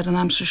choláid ar an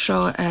amsir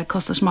seo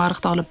costas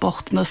marachtála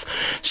bochtnas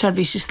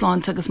seirbhísí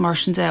sláinte agus mar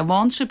sin de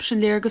bhainship se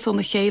léargus ó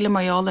na chéile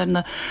maiall ar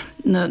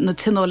na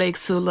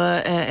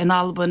tinóléagsúla in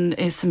Alban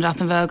is sim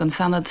Rattenveg an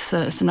sanad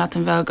sim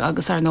Rattenveg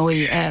agus ar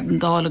nóid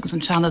dáil agus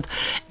an seanad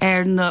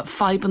ar na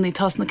faibaní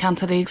tas na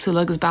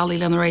cantaréagsúla agus bailí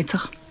lena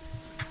réiteach.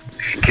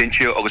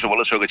 Kinchu agus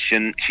wala so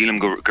sin sílim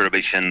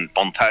gurbe sin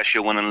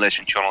bontasha one leis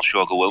an channel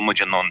show go well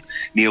much non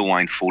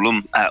neowine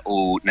fulum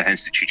o na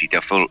institute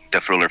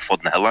defroller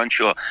fod na helan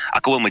show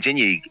a go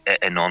Virginia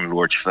en non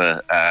lords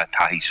for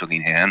tahi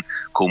sogin hen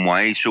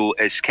komai so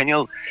is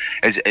Kenyal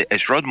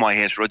is rod my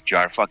has rod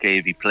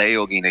jarfak vi play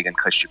ogin again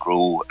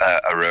Kashigro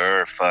a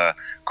rare for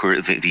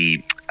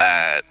the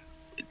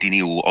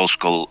Dini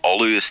Olskol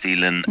Olu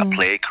stealing a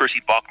play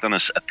Kersey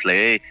Bogdanis a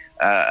play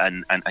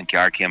and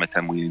Garcam at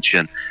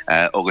Tamuinchin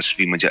August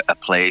Vimaja a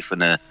play for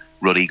the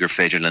Rudiger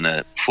Federal in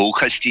a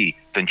Fokashti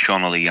Ben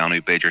Chonali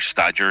Yanu Bader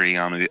Stadger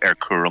Yanu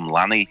Erkurum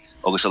Lani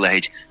August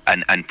Alej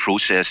and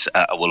process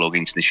a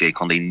Willogins Nishe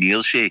Conde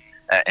Neil She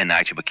in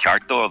aiche be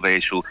ceartó a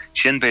bheith so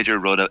sin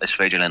beidir rud is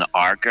féidir in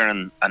arcar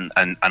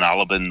an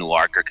alban nó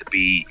arcar could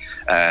be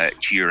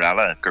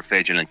tíorella gur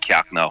féidir in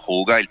ceach na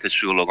hógail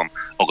tásúlagam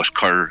agus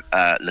chur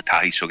le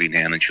taithí so gin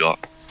hen an seo.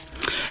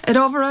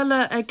 Overall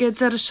ag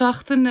ar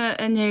seachtain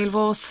in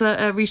éilhás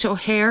rís ó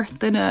héir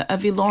duine a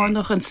bhí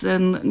lánach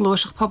an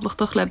glóiseach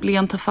poblachtach le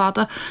blianta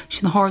fada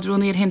sin na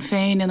hardrúnaí hin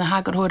féin ina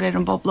hagarthir ar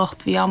an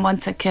boblacht bhí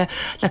amhainte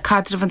le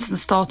cadrahans na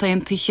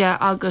státaontaithe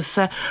agus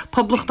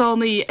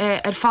poblachtánaí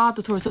ar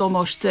fada tuairt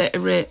ómáist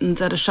ritan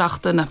ar a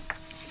seachtainna.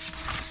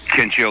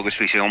 Cinse agus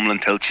bhí sé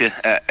omlan tiltte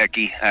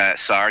agi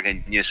sár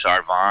gnne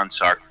sár bhain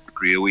sár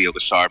gríoí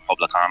agus sár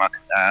poblachánach.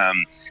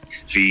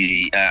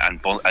 Bhí an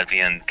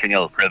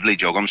cinneal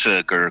privilege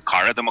agamsa gur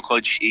carad am a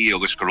chuid í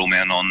agus go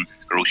róméan an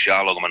go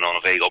seall agam an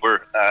a bheith obair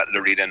le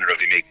rian a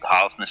bhí méid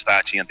half na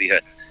stáití an dtíthe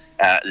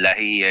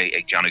lehí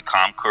ag Johnny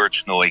Comcourt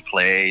nó ag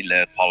lé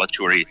le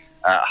politúirí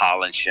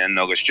hálan sin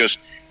agus just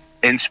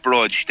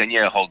inspráid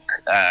dunne thug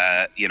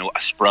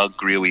a sprag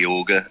gríoí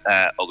óga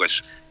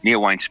agus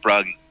níomhhain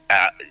sprag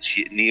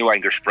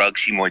níomhhain gur sprag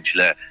sí muid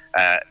le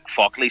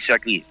Fockley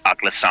seki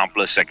ag le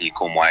sampla seki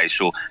komwai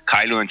so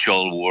Kylo and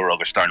Joel war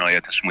agus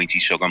starnoia ta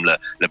smuinti sogam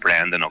le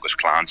Brendan agus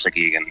clan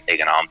seki ag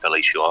an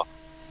ampelé seo.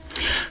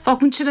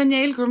 Fágmun sin a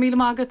néil gur míle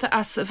mágad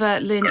as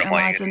bheith linn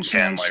an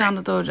sin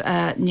seanador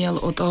níl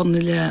ó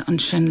dáile an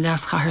sin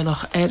leas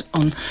chairlach ar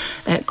an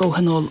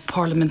góhanol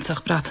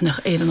parlamentach bratanach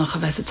éirenach a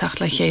bheits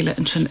techt le chéile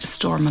an sin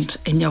Stormont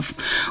inneamh.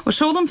 O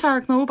seolam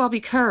ferg nó Bobby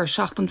Kerr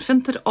seach an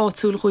finter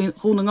áúil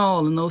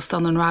rúnaáil an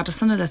óstan an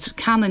Radisson a letar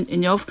canan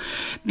inneamh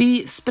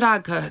bí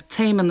sppraga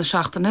téimen na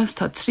seachtanas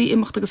tá trí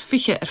imimecht agus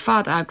fiche ar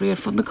fad agriir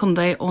fud na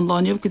chundé ón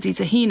láineh go dtí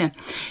a híine.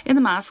 Ina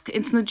measc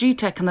ins na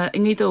G-techna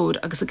in ídóir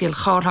agus a gil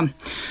chárham.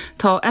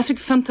 Tá effig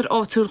finter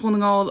áúr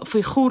rúnaáil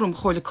faoi chóm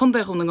choirle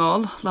chundé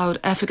rúnaáil leir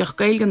effigach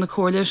gailgan na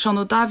choirle Sean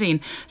O'Davin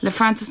le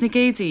Francis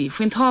Nigédi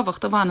faoin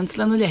táhacht a bhaint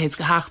le na lehéid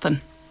go háachtain.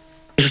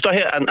 Is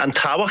stohe an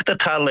táhacht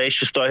atá leis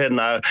is stohe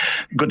na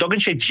godogan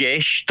sé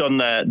déis don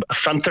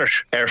fanter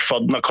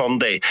fod na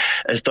condé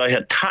is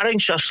stohe taring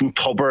just an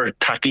tober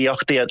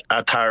takeíochtaí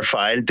a tar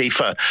fáil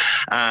dífa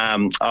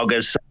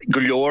agus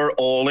goleor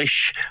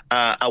ólis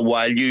a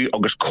bhhailú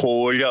agus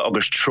cóirle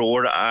agus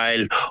tróir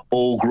ail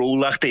ó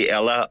grúlachtaí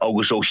eile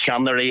agus ó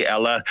cheannarí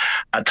eile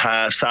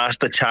atá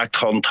sásta teacht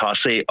chun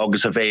tosaí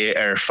agus a bheith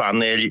ar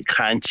fannéil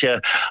cainte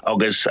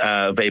agus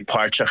bheith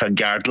páirteach a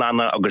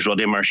geardlanna agus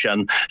rudí mar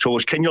sin so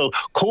is cinneal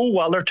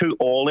cóhhalar tú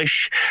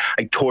ólis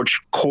ag tuairt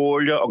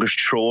cóirle agus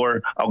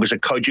tróir agus a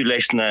coidú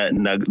leis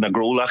na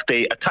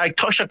grúlachtaí atá ag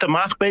toiseach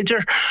amach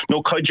beidir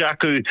nó coide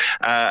acu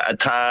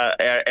atá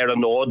ar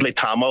an ód le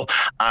tamil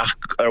ach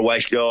ar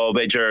bhaith leo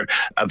beidir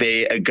a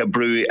bheith ag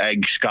gabrú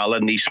ag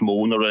scala níos mó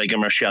nó ag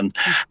mar sin.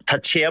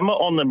 Tá téama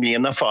ón na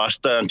mbliana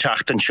fásta an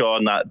teachtain seo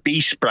na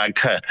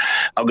bíspragtha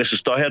agus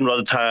is dóthain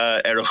rud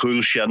atá ar a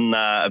chúil sin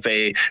a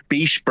bheith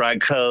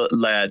bíspragtha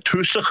le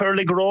túsachar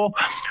le gró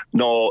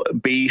nó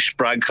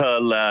bíspragtha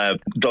le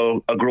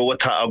do a gró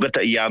atá agat a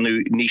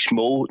dhéanú níos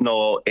mó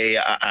nó é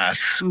a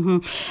as.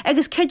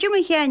 Agus ceidir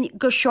me chéin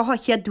go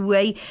seocha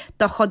dúé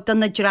do chud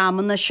na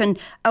drámanna sin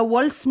a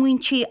bhfuil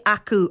smuointí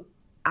acu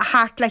a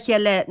háart le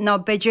chéile ná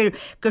beidir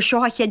go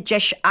seocha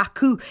deis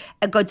acu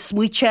a god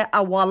smuoite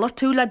a bhhalar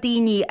tú le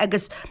daoine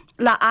agus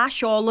le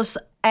áseolalas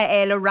a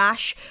eile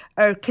ráis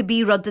ar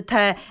cabbí rud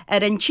atá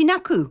ar an sin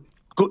acu.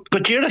 Go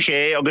tíir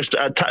ché agus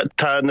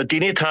tá na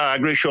daine tá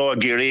agrú seo a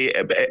géirí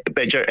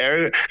beidir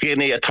ar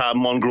géine atá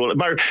mongróil,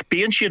 mar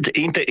bíon siad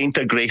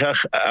inta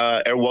gréithach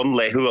ar bhain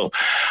leithúil.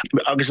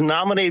 Agus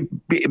námaní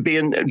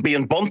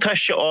bíon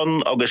bontaiste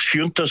an agus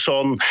fiúntas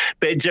an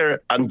beidir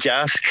an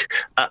deasc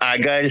a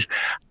agail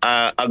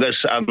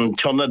agus an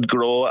tionad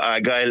gró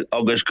agail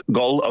agus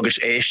gol agus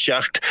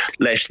éisteacht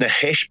leis na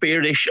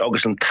heispéiris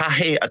agus an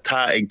taithé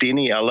atá ag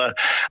daine eile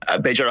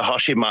beidir a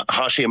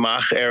hasí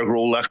amach ar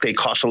grólacht é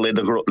cosal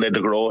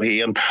le gró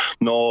héan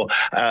nó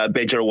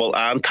beidir bhfuil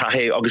an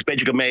taithé agus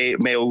beidir go mé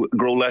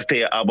grólacht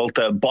é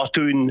abalta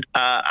botún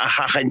a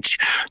hahaint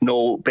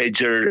nó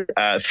beidir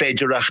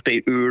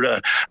féidirachta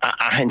úra a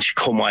hahaint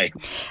cumáid.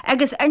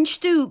 Agus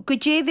instú go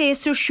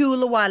déhhéar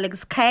siúil bháil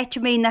agus caiite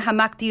mé na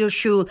hamachtaí ar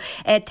siúil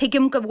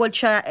tuigim go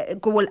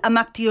bhfuil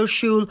amachtaí ar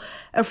siúil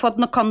ar fod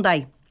na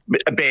condaid.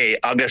 Bé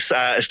agus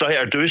stohi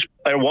ar dús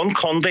ar bhain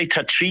condé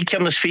tá trí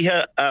ceannas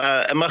fiche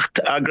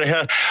imacht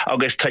agrathe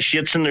agus tá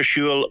siad san ar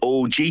siúil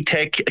ó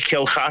G-Tech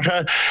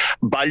Kilchartha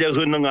bailile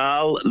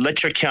runnaáil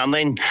litir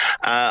ceannain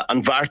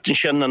an bhartan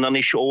sin an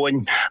anis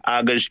óin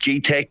agus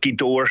G-Tech í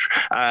dóir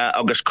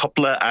agus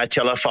coppla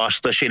teala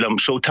fásta sílam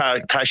so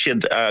tá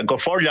siad go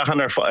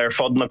fórleachan ar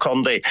fod na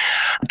condé.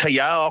 Tá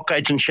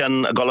ácaid an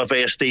sin go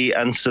bhéistí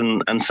an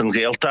san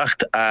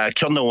réaltacht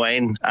ceanna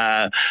bhain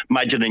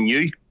maidir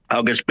aniu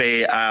agus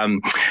be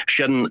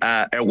sin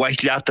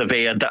waithleat a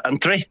bheith de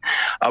antri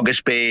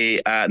agus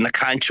be na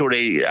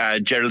Cantory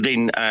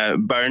Geraldine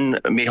Byrne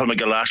Michael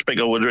McGillaspig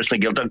a Wooders na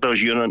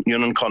Gildagdos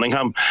Union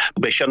Cunningham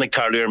be sin ag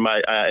tarliúr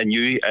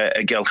aniu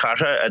a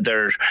Gilcharta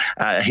der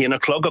hena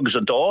clog agus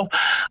a dó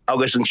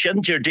agus an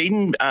sin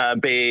Jardine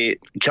be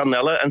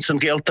Canella an san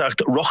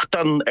Giltacht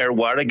rochtan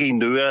waragi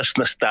nuas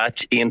na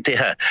stat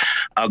eintithe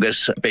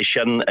agus be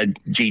sin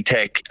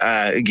G-Tech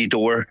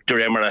gidor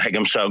Duremar a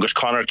hegam agus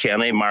Conor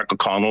Kenny, Mark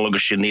O'Connell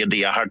agus Sinead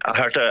a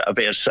harta a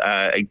bheits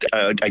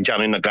ag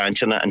Johnny na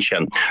Ganchina an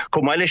sin.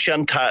 Comáile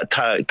sin tá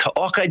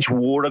ocaid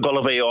mhór a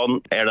go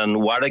bheith an an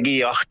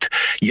waragaíocht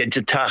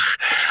idirteach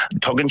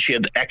tugann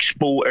siad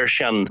expo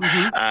sin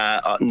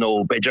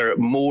nó beidir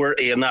mór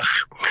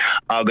éanach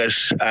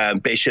agus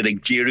be siad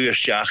ag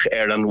díriúisteach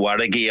an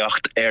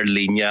waragaíocht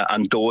líne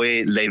an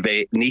dói le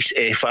bheith níos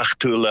éfach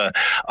túla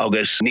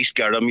agus níos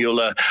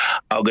garamúla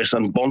agus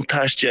an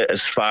bontáiste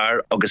is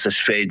fearr agus is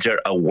féidir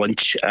a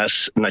bhaint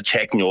as na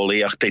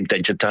technoliaach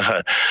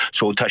digitathe.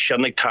 So tá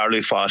sin ag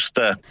tarlú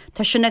fásta.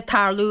 Tá sin ag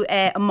tarlú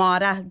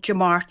Amara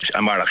Jamart.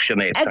 Amara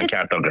sinnéad an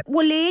ceartanga.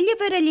 Bhfuil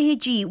éileh a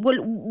lihidí,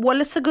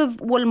 bhfuil a go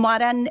bhfuil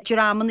mar an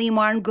drámaní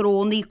mar an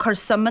grónaí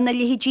chusaman a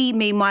lihidí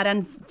mé mar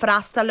an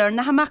frastal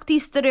na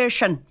haachtaí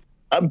sin.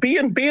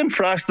 Being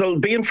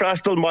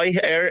frastal mai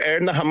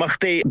na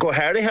hamachtaí go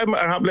háirithe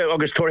hable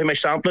agus tóirí mé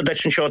sampla de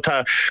sin seo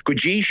tá go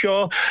dtí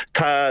seo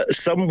tá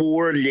some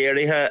mór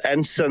léirithe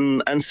an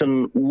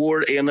san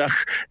mór éanach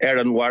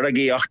an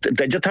waragaíocht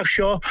digiteach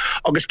seo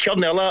agus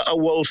ceanella a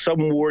bhfuil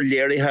some mór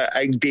léirithe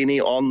ag daine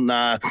an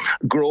na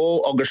gró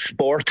agus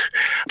sport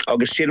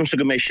agus sérum sa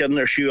go mé sin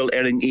siúil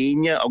an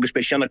aine agus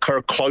be sin a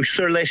chur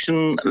cloiser leis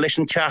an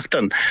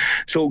teachtain.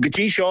 So go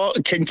dtí seo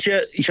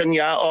cinnte sin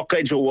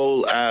ácaid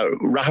bhfuil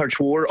rahart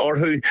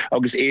orthu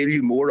agus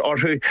éliú mór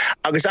orthu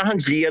agus a han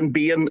bhíon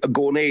bíon a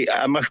gcónaí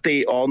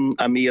amachtaí an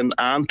a míon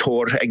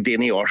antóir ag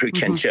déanaí orthu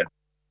cinnte.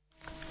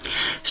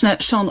 Sna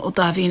Sean ó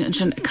Davín an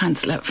sin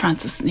cancela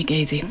Francis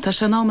Nigédi. Tá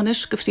sé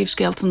námanis go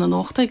phríomhscéalta na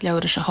nóchta ag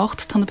leabhar a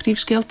 8 tá na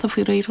phríomhscéalta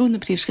faoi réirú na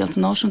phríomhscéalta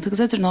náisiúnta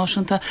agus idir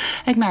náisiúnta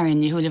ag Marion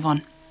ní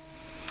Thuúlaháin.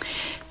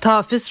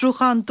 Tá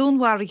fisrúchan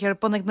dúnhhairigh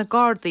bunnig na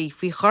Gardaí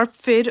faoi charp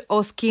fir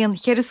os cían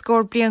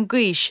cheirascór blian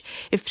gaiis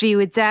I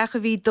fríú deach a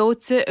bhí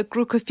dóite a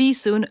grúcha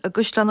físún a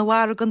guslan na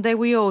bhhar gan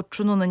déhío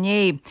trúnú na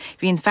né.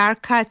 Bhín fear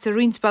cait a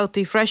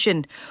rinsbátaí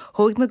freisin.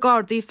 Thóg na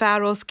Gardaí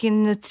fear os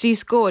cín na trí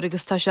scór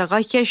agus tá se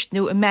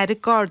gaicheistnú a medic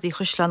Gardaí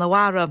chuslan na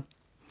bhhara.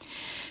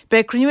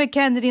 Be cruniú ag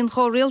ceaniríon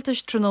cho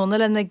réaltas tróna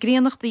le na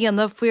gréanach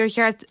dhéanamh faoir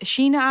cheart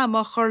sína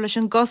ama chur leis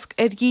an gosc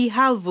gí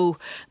halbhú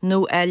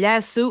nó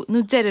leasú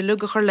nó deireú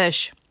go chur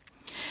leis.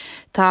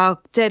 Tá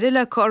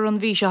deile chu an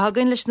bhí se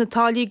hagann leis na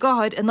tálaí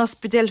gáthir in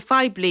Ospidéal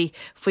Feibli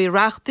faoi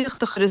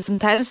reachtaíocht a chur an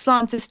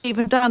Teireslánta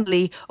Stephen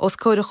Donnelly os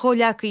cóir a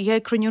choleacaíthe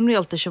cruniún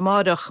réaltas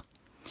amárach.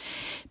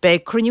 Bei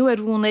cruniú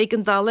bhúna ag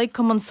an dalaigh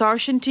cum an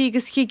sarsintí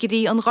agus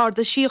chiigirí an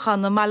Garda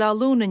Síochan na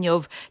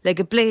Mealúnainmh le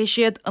go bléthe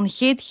siad an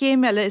chéad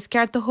chéimile is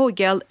ceart a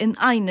thógeal in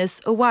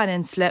Ainas ó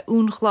Bhainins le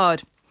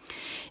únchláir.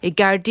 I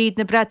Gardíd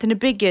na Breataine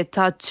Bige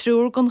tá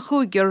trúr gon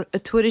chúigear a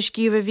tuairis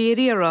gíomh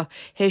bhíréire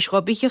héis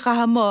go bichecha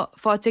hama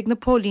fáteag na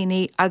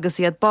Pólíní agus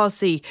iad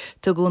básaí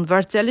tá gún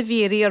bhirteile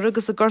bhíréire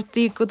agus a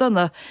gortaí go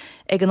donna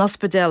ag an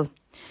Ospidéal.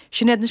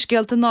 Sinéad na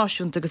scéalta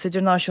náisiúnta agus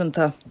idir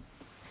náisiúnta.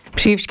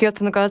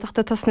 Príomhscéalta na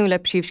Gaeltachta tá snúla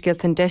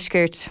príomhscéalta an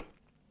deisgeirt.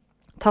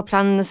 Tá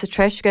planan sa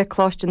treisce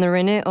cláiste na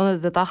rinne óna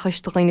de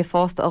dachas do réine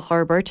fásta a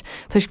Garbert,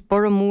 tuis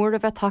bor mór a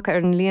bheith take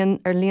ar líon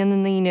na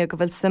naine go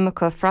bhfuil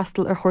simimecha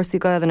freistal ar chósaí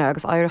gaidanna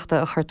agus éireachta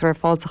a chuirtar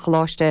fáilsa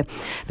choláiste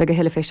le go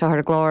hiile fé se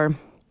ar gláir.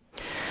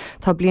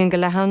 Tá blion go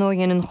lehanó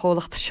dhéanaan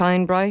cholacht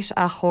Shinebright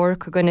a chóir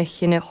go gona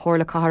chinine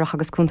chóirla catharach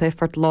agus cúnta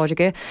fort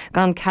láige,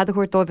 gan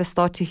cadúir dóibh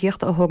stáití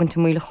hiocht a thugann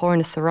míle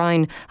chóirna sa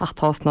Rhein ach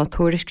tás ná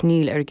tuairis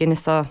gníl ar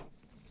Guinnessa.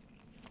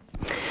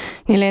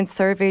 Ní leon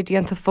survé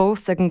díanta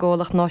fós ag an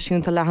ggólach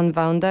náisiúnta lehan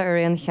bhanda ar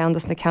éon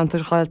cheandas na counter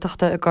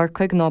Gaeltachta a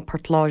gcuig ná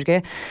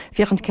Portláige.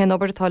 Bhíochant cén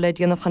obair atá le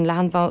díanamh an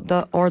lehan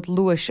bhanda Ord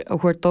Luis a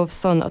chuir dómh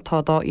son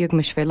atá dá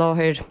iagmas fé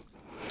láthir.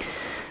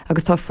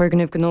 Agus tá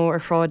fuganmh gó ar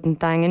fráid an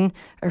dagan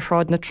ar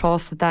fráid na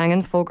trás a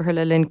dagan fógartha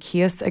le linn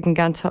cías ag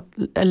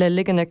le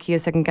liganna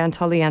cías ag an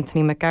gantálaí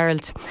Anthony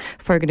McGarrett.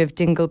 Fuganmh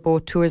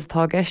Dingleboat Tours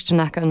atá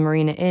geisteannacha an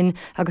Marina Inn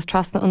agus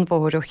trasna an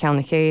bhóir ó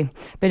cheanna ché.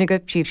 Bina go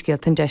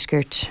príomhscéalta an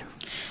deisgeirt.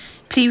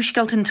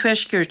 Príomhscéalta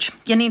tuisgeirt.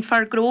 Dhéanann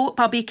fear gró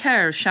Bobby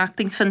Kerr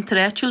seachting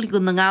fintaréitiúil go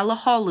na ngála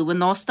hallú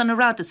in Austin na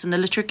Radisson na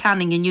litir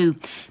canning inniu.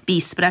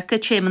 Bí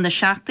sprecha chéman na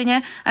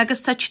seachtaine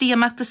agus tá trí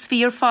amachta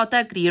sfíor fád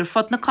agríir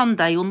fod na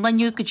condaí ón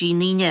leniu go dtí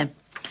níine.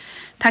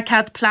 Tá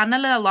cad planna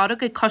le lára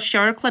go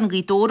cossearclan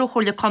gídóra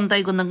chola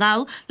condaí go na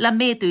ngáil le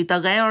méadú a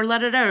ghéir le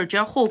ar airde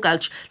a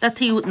chógailt le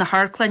tíú na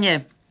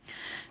háclanne.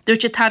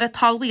 Dúirte tar a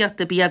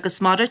talhaíochta bí agus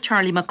mara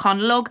Charlie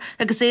McConnell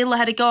agus é le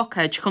ar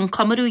gácaid chun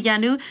cumarú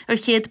dhéanú ar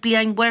chéad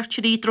blian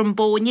bhuirtirí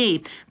drombóné,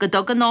 go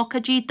dog an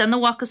nácadí dana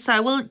wacha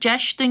saoil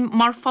deistún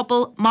mar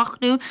phobal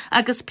machnú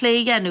agus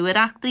plé dhéanú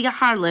ar achtaí a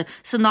hála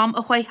san nám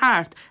a chuid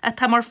háart a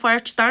tá mar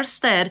fuirt dar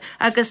stéir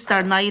agus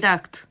dar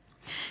nairacht.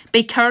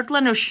 Bei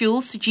Cardlan ar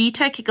siúl sa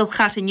GTech I gil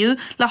chataniu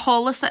le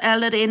hálas a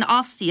eile réon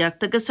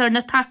ástiíocht agus ar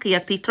na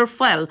takeíochtaí tar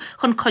foiil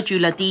chun codú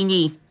le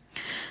daoine.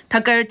 Tá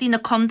gairdí na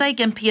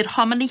condaig an pír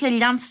homaníthe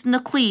leanstan na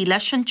clí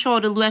leis an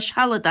teora luis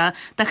halada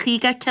de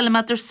 50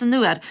 km san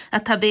nuair a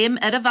tá bhéim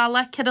ar a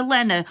bhela ceir a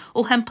lenne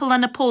ó hempel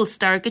na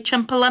Polestar go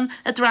timpelan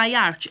a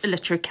dráart I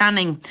litir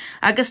canning.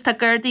 Agus tá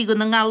gairdí go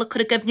na ngála chu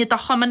a gibne de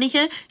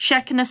homaníthe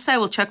seacin na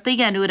saoilteach de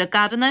dhéanú a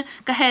garana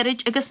go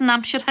hérid agus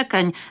námsir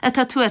hacain a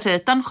tá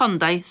tuaire dan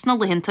chondaid sna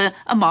lihinnta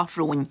a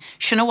máthróin.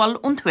 Sinna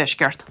bháil ón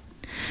tuaisceart.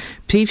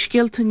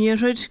 Príomhscéalta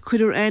níorthid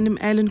cuidir einnim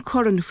Ellen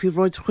Corran faoi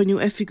bhráid chruinniú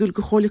efigúil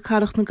go chola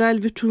carach na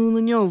gailbhe trúna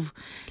na neomh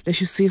leis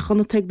sé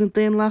chuna teag na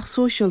déon leach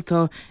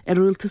sóisialta ar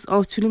rialtas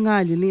áitiú na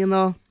gáile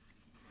líana.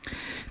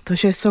 Tá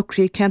sé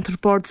socrí cantar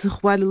bord sa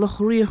chhhaile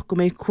lochríoch go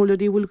méid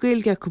cólarí bhfuil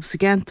gailge cúb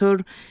sa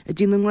gantar a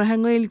dtíanaan rathe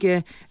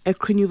gailge ar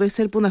cruinniú bheith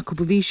selbuna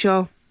cúb a bhí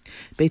seo,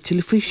 beidh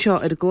til faoi seo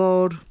ar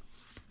glár.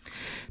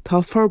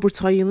 Tá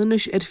forbartá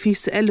dhéanais ar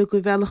físa eile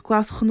go bhealach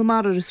glas chun na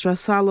marar is ra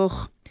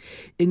salach.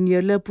 In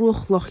níor le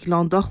bruchlach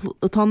landach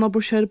atá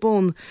nabar sé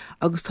bón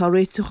agus tá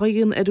réite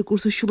chaon ar a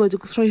gúsa siúlaid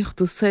agus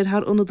roiachta séir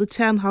thar una de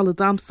tean hála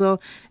damsa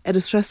ar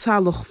is ra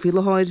salach fi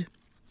le háid.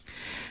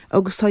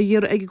 Agus tá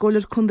dhéar ag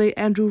ggóir chundé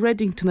Andrew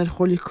Reddington ar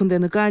choirla chundé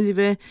na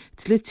gaiileheh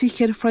til le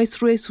tíar freis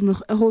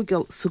rééisúnach a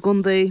hógeal sa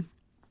gundé.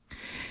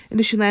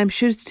 Ina sin aim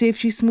siir tréh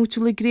sí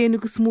smúte le gréin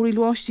agus mórí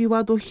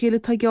láistíhá ó chéile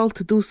tá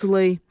gealta dúsa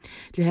lei,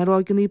 le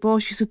herágan í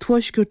báisí sa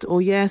tuaisgurt ó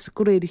dhéas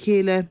go réidir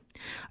chéile.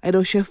 Ar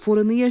ó sé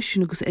fór an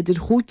sin agus idir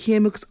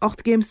chucéim agus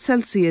 8 géim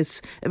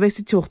Celsius a bheith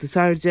sa teochtas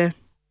airde.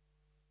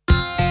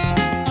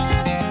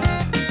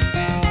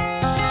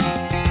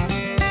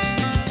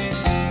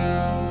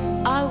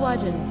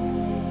 Áhaidan.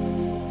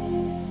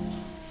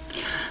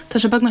 Tá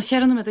sé bag na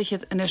chearan me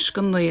iad inis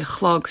go naí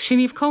chlog.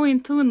 Sinníomh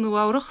cóíonn tú an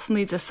nuáireach san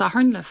níd a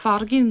saharn le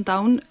fargaín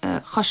dain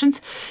chosint,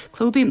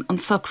 clúdaín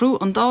an sacrú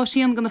an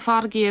dáisíon gan na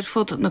fargaí ar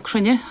fud na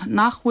crunne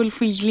nach bhfuil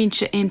faoi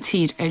línse ein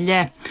tír ar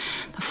le.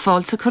 Tá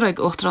fáilte chuig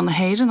ochtar an na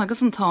héirean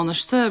agus an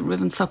tánaiste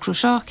rihann sacrú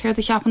seo, céir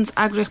de cheapans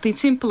agrachtaí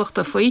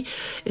timpachta faoi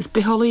is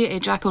beholaí é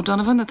Jack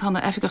O'Donovan a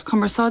tána efigach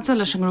commerceáide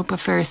leis an grúpa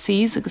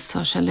Pharisees agus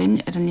tá sé linn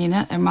ar an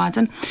líine ar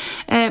maidin.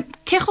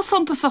 Cécho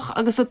santasach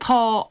agus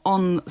atá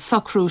an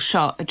sacrú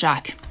seo a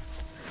Jack?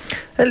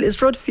 Is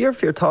rud fear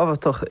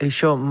táhaach é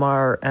seo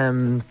mar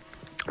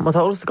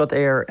mátálas got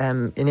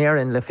in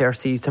éan le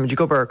Pharisees tá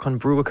gobar chun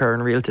brúachar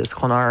an rialtas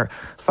chun ar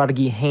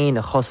fargaí héin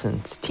a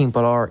chosint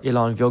timppla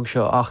Ián bheog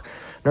seo ach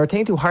nar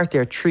tein tú hart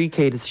ar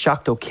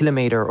 370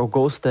 km ó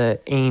gósta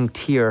ein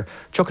tír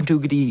tuchan tú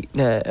gotí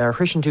ar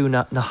hrisin tú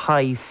na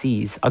high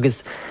seas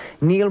agus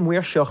níl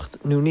muirseocht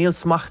nó níl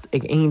smacht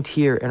ag ein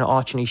tír in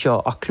áitiní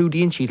seo ach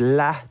clúdaíonn siad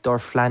le dar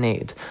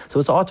flanéid. So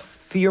is áit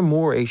fear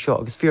mór é seo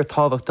agus fear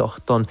táhachtach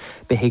don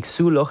behéag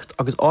súlacht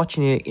agus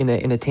áitiní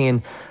ina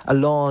tain a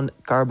lán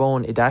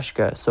carbón I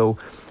deisce. So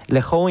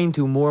le choinn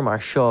tú mór mar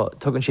seo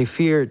tugann sé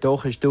fear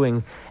dóchas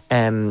doing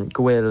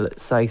go bhfuil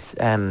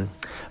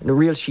na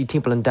rial si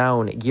timppla an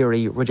down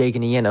géirí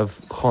rudégan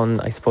dhéanamh chun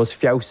I suppose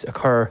fios a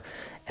chur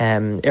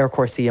ar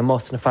cuasaí a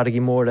mos na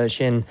fargaí mórla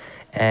sin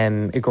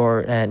I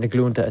ggur na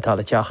glúnta atá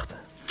le teacht.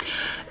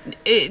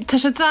 Tá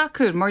sé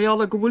dacúr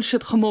marall go bhfuil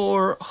siad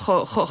chomór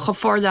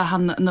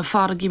choforlehan na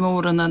fargaí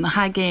móra na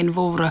hagéin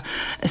mhóra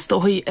is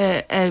dóí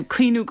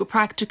cuiinú go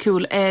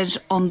practicúil ar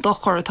an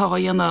dochar atá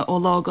dhéanana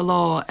ó lá go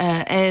lá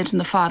ar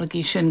na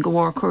fargaí sin go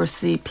bhhar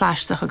cuasaí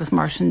pleisteach agus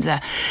mar sin de.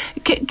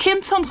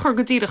 Cén san chur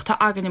go dtíireach tá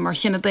aganine mar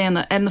chinna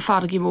déana ar na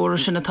fargaí móra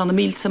sin na tána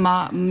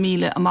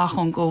míle amach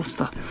an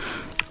ggósta.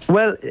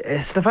 Well,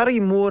 is na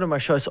fargaí móra mar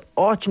seo is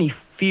áitiní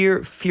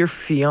fear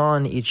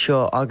fián iad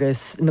seo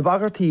agus na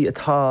bagartaí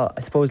atá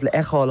I suppose le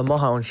eáil a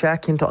maithe an sé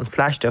cinnta an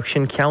fleisteach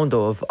sin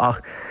ceanndómh ach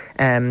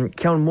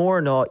ceann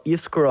mór ná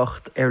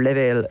iascaireacht ar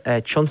leibhéal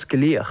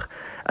tionscalíoch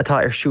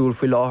atá ar siúl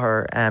faoi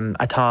láthair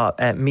atá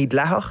míad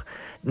leithach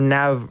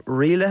neamh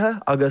rialathe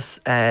agus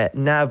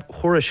neamh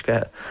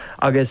thuairisce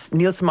agus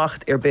níl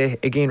smacht ar bith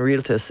I gcéin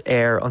rialtas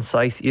ar an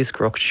 6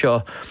 iascaireacht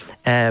seo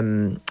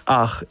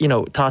ach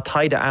tá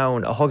taide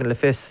ann a thugann le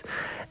fios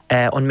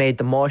an méid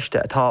de máiste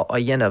atá a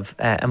dhéanamh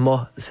a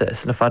mo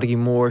na fargaí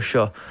mór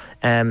seo.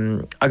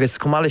 Agus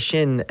cumála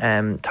sin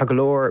tá go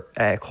leor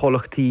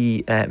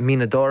cholachtaí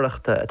mína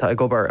dáireachta atá ag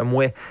gobar a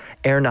mu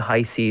ar na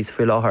high seas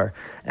faoi láthair.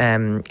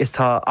 Is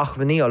tá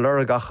achmhaní a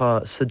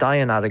luragacha sa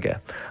dain aige.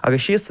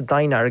 Agus sios sa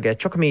dain aige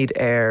tucamíd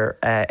ar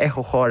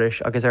echo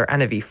cháiris agus ar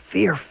anahí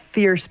fear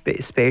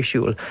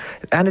spéisiúil.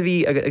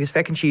 Anahí agus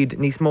fecinn siad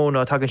níos mó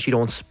ná tagann siad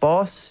ón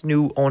spás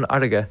nó ón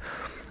aige.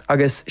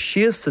 Agus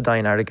sios sa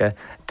dain aige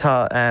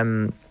tá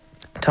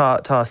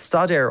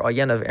stadéir a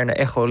dhéanamh ar na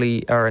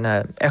echolí ar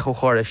na echo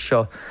cháiris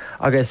seo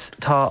agus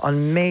tá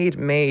an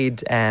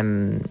méid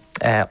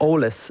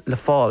ólas le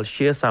fáil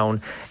sios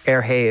ann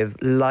ar thaobh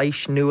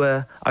leiis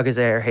nua agus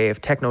ar thaobh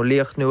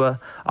technolíocht nua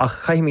ach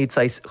chaimíd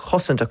sais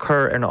chosint a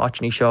chur ar na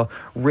áitiní seo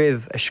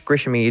rih a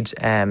scriisiimiid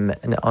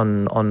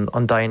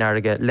an dain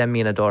aige le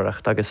mína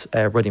dáireacht agus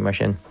rudí mar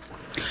sin.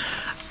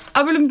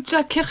 A bhfuilm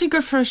Jack cechi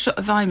gur fris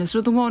a bhaimimes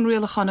rud amháin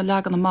rialachána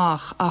legan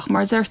amach ach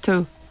mar zeir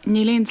tú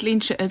níléons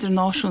línse idir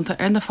náisiúnta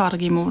ar na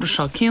fargaí móra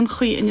seo. Cén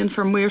chuí inon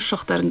for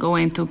muirseach ar an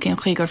ggóin tú cén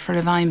chuí gur for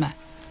a bhaime.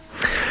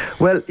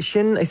 Well,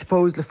 sin, I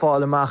suppose, le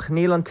fáil amach,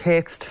 níl an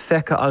text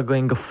fecha a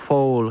going go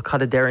fól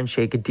cad a deran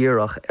sé go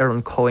ddíireach ar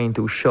an cóin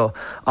tú seo.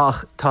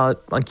 Ach, tá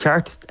an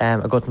ceart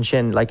a gotan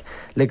sin, like,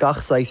 le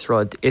gach sais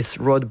rud, is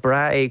rud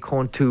bra é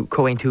cóin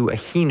tú a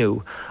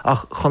hínú,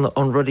 ach chun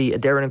an rudí a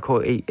deran an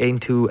cóin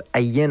tú a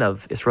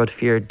dhéanamh is rud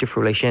fear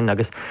difriú lei sin,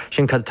 agus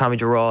sin cad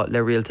táimid rá le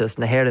rialtas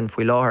na haireann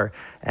faoi láthair.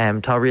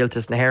 Tá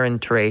rialtas na haireann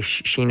tar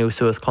éis sinú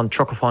suas chun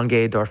trochafán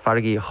géad or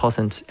fargaí a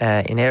chosint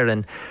in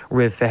Éireann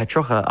rih fethe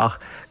trocha, ach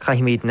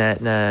caithimid na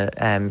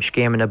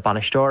scéimena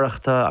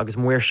banistóireachta agus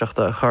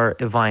muirseachta a chur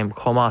I bhaim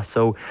comá.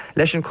 So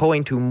leis an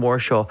cóin tú mór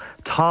seo,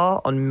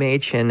 tá an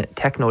méid sin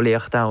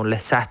technoléocht da le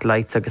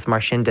satellites agus mar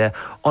sin de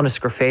onas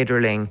gur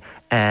féidirling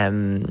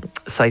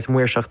sais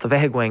muirseachta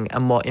bheithegwing a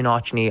má in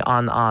áitní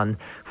an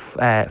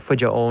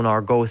fuide ón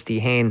ar ghostí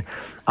hain.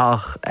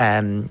 Ach,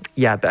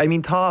 yeah, but I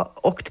mean, tá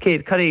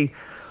 800, cadí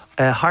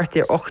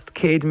hartir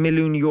 800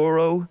 milliún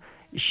euro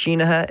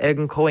sínathe ag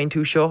an cóin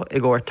tú seo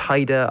ag gur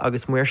taide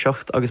agus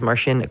muirseacht agus mar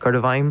sin gur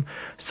a bhaim.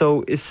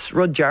 So is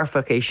rud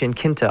dearfach é sin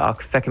cinnte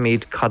ach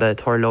feicimid cad a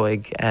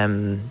torlóig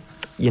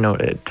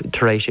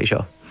tar éis sé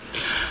seo.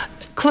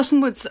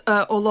 Cluisinmuid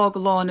ó lá go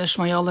láis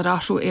maiall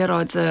athhrú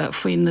éráid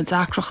faoin na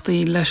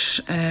deacrochtaí leis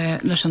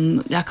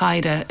an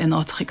leacaire in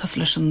áitichas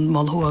leis an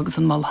mallthú agus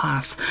an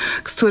mallthas.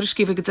 Gus tuair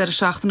scíbh go deir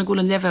seachtainna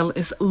gúla level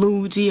is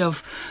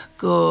lúdíomh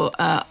go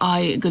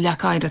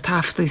leacaire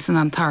taftaí san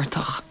an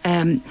tartach.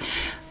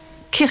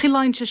 Céchi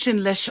leinte sin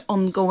leis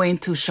an ggóin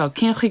tú seo,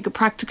 cén chuí go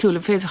practicúla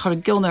féidir chu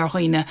gcionar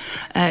chuoine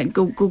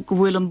go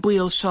bhfuil an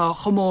buil seo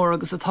chomór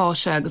agus atá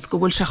sé agus go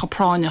bhfuil se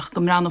chopráineach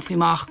go mreanna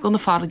faoimeach go na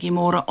fargaí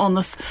móra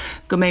anas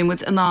go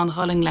méimmuid in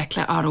anghailing le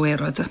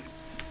arúéide.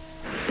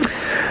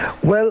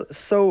 Well,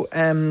 so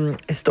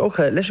is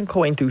tócha leis an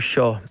cóin tú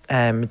seo,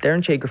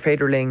 dearann sé gur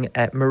féidirling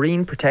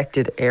marine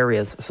protected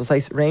areas, so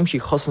sais réimsí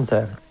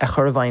chosanta a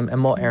chur a bhaim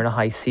má ar na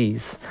high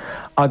seas.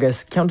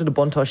 Agus ceanta de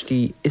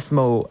buntáistí is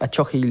mó a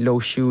tuchaí lo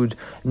siúd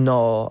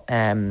ná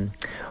an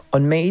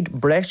méid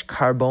breis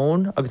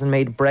carbón agus an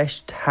méid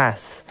breis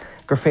tas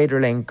gur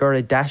féidirling gur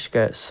a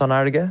deisce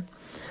sonarga.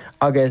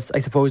 Agus, I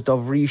suppose, do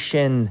bhrí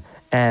sin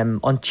an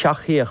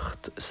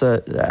teachíocht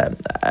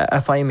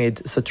a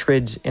feimid sa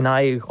trid in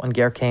aigh an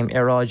gghearcéim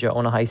aráide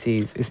ón na high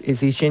seas.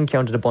 Is í sin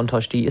ceanta de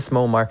buntáistí is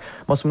mó mar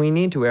mas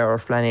muoíonn tú ar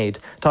flanéid.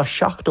 Tá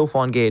 7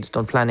 fáin géad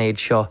don flanéid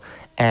seo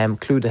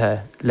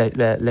clúdathe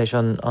leis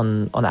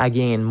an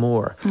agéin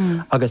mór.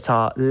 Agus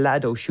tá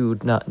ledó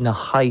siúd na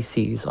high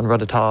seas an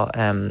rud atá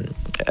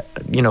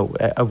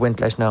a bhaint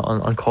leis na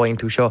an cóin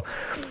tú seo.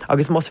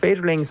 Agus más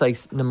féidirling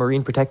na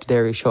marine protected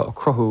area seo a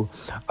cruthú,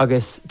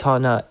 agus tá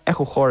na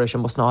echo chóiris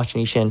an mas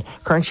náisiní sin,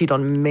 chuann siad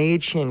an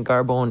méid sin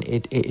garbón I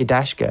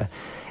deisce.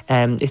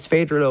 Is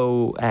féidir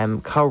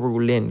le cabhrú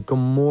linn go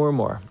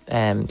mór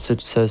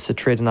sa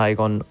trid an aig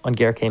an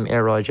gghearcéim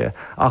aráide,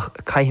 ach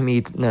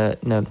caithimid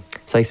na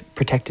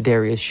protected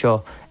areas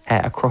seo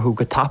a chruthú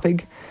go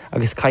tapig,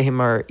 agus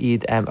caithimar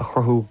iad a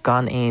chruthú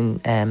gan éon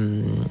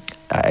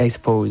I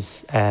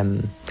suppose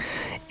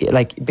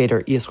like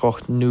beidir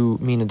iascocht nó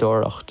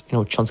mínadóireacht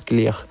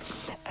tionscilíoch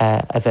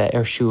a bheith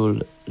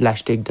arsúil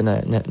leistigh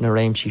na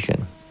réimsí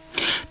sin.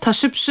 Tá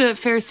sibse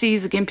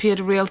Fairseas a gimpéad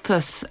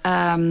réaltas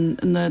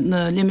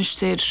na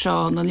limistéir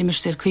seo na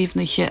limistéir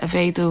cuimhnaige a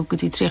bhéadú go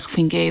dtí tríoch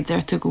fin géad ar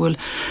tú gohfuil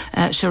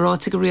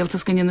seráte go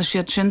réaltas gannne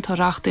siad sin tá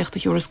reachtaíocht a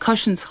Euras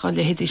Cushions chá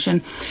le hétí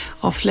sin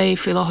á phlé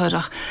fi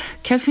láthach.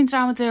 Ceir fin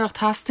dramadéireach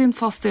tastíon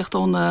fastíocht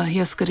óna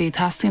hiascarí,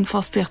 tastíon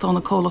fastíocht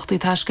óna cólachtaí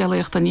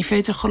taiscealaocht a ní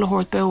féidir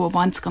cholathirt be a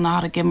bhaint gan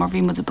ára mar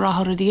bhí mu a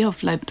brathir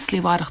díomh le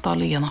slíomhaireachtá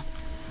líana.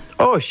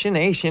 Oh, sin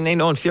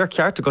é an fear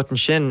ceart a gotan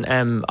sin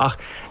ach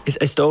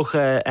is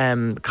tócha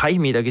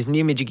caiimid agus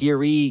níimiid a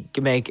géirí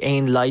go méid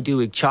éon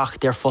leidú ag teach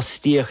der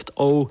fostíocht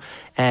ó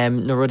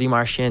na rudí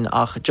mar sin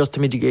ach just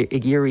mid i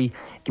géirí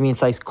go mín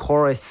sais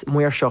choras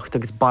muirseacht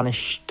agus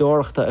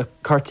banistóireachta a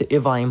carta I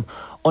bhaim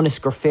onas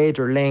gur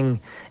féidirling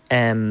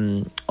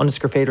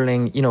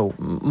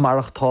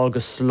marachtáil go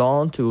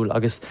sláán túil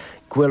agus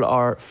gwil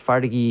ar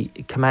fardaí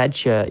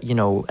cumidse,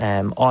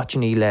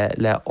 áitiní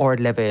le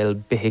ordlevéil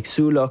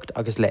behéigsúlacht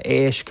agus le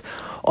éisc.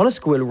 Onas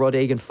gwil rud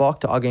éigen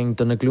fágta agin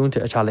donna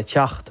glúnta atá le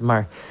teacht,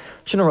 mar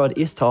sin rud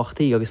is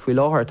táchtaí agus faoi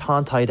láthair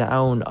tá taide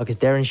ann agus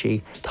dearann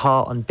si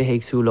tá an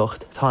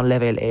behéigsúlacht, tá an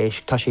levéil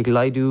éisc, tá sé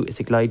gleidú is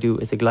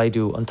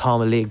gleidú an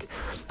táma lig.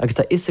 Agus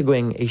tá is a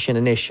going é sin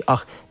inis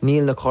ach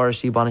níl na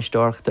choirsaí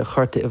banistóireachta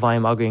chuirta I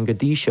bhaim againn go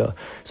dtí seo.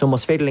 So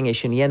más féidirling é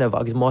sin dhéanamh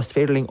agus más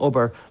féidirling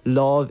obair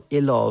lámh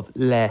I lámh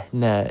le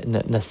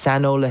na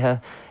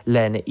sanólathe,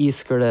 le na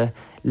íoscaire,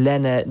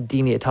 lena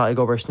daoine atá ag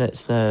obair sna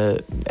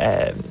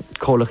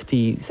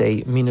cólachtaí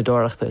sé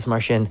mínadóireachta is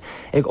mar sin.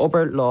 Ag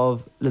obair lámh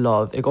le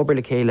lámh, ag obair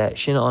le chéile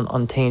sin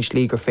an tain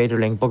slí gur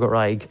féidirling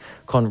bogaráig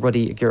chun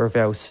rudaí ag gur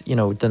bheos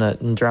duna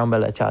an drama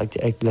le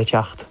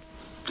teacht.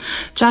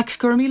 Jack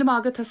gur míle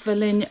mágad tas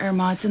bhelinn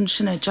maidin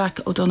sinna Jack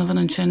O'Donovan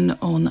an sin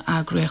ón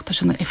agréocht a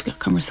sinna ifgach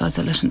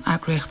cumarsáide leis an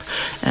agréocht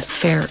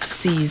Fair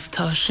Seas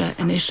tá sé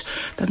inis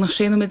be nach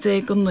séna mid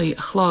é gunnaí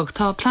chlág.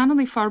 Tá planan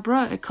í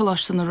farbra ag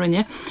choláis san na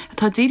rinne,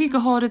 tá díri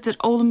go háid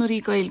ar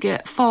Olamarí Gaeilge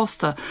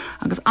fásta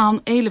agus an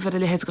éilehar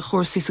le héad go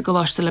chósaí sa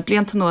goláiste le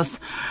blianta nuas.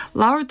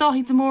 Lawer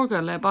dahí de mórga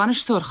le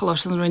banistóir choláis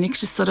san na rinne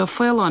sé sta ó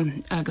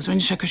foiáin agus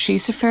rinne se chu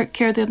sísa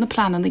céirdéad na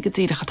planan ag go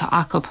ddíirecha tá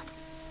acab.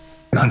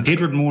 An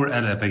Gaedrod mór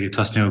eile bheith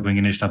tosnú bing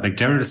inis na beag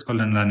deir scoil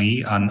an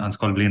laní an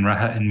scoil blion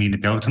rathe in mína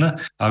bealtainna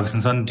agus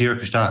an son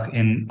díorchasteach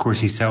in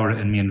cuasaí saoire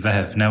in míon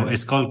bheitheh. Now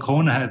is scoil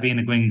cónathe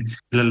bhína going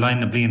le lein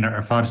na bliana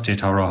ar fadté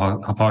tá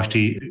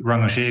hapáistí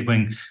rang sé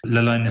going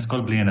le lein na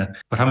scoil bliana.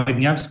 But ha ag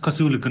neamh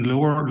cosúla gon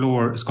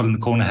leor scoil na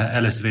cónathe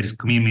eile sa bhéidir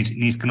comíimiid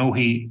níos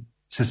gnóthaí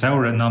sa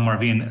saoire ná mar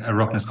bhíon a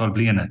rock na scoil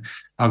bliana.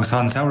 Agus há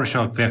an saoire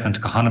seo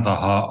bhéchant go hanamh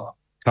há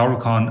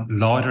chláracán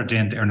láidir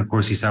déint ar na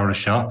cuasaí saoire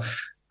seo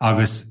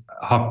agus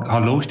ha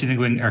loostíine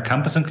going ar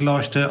campus an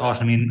choláiste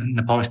átamín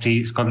na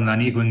páistí scoil an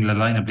laní going le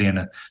leine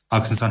bliana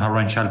agus an son ha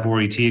rein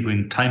sealbhórí tí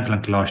going timppla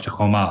an choláiste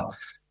chomá.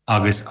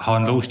 Agus há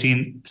an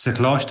loostín sa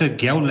choláiste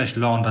geall leis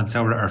lán an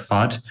saoire ar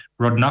fad,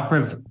 rud nach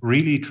raibh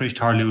rilí tríost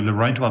tharlú le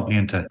roinntá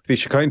blianta. Bhí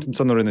sé caintean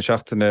sanna rinne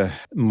seachtainna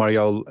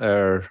marall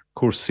ar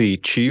cuasaí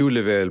tíú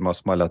levéil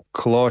mas mai le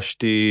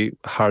choláistí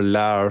thar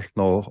lear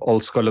nó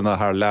ollscoileanna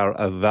thar lear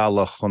a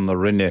bhealach chun na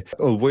rinne.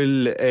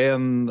 Bhfuil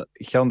éon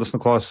cheandas na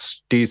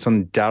chláistí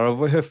san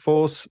dearbhaithe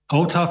fós?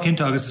 Ó tá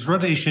cinnte agus is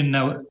rud é sin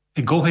now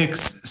I ggóhéic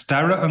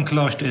starra an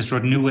choláiste is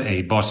rud nua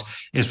é, but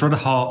is rud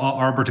há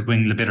arbert a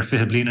going le beidir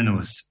 5 bliana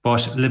nuas.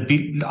 But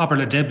aber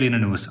le 10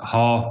 bliana nuas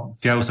há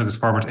fios agus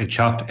farbert ag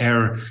teacht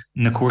ar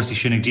na cuasaí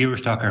sin ag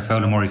díiristeach ar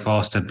Fowlamóí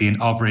fásta bíon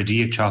ábhar ag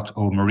teacht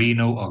ó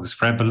Marino agus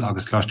Frebel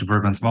agus Cláiste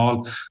Burgan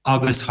Small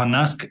agus há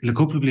nasc le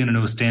cúpla bliana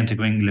nuas déanta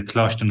going le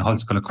Cláiste na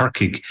Hallscoil a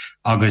Corcaigh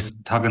agus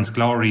tagan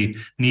scláirí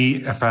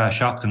ní a feith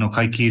seachtain ó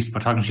caicís,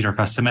 but tagan siad ar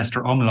feith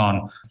semester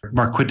omláin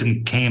mar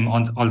cuidan céim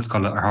an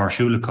Hallscoil ar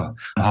thsúlacha.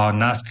 Há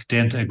nasc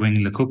déanta ag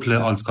going le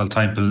cúpla Allscoil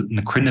timppla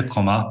na crinne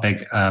comma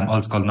ag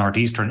Allscoil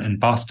Northeastern in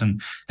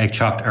Boston ag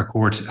teacht ar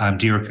cuat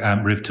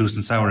díreach rih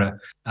túsan saoire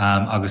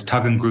agus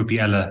tagan grúpi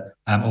eile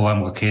ó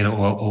am go céile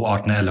ó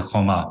áitna eile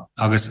comma.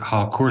 Agus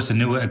há cuasa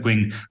nua a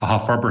going a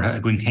há farbarthe a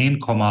going héin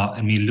comma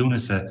in mí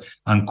lúnasa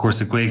an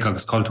cuasa Gaeilge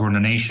agus cultúr na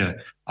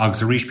néise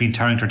agus a rís bín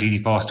tarintar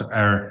daoine fásta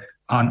ar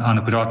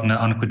an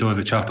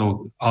cuidóibh teacht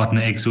ó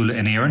áitna agsúla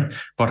in éireann,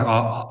 but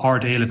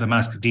ard éileh a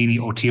measc daoine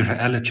ó tíortha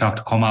eile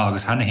teacht comma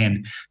agus hena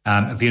hen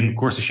bhíon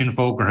cuasa sin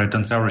fógarthe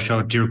don saoire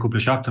seo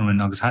díreachúpla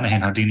seachtainhain agus hena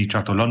hen ha daoine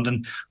teacht ó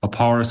London, ó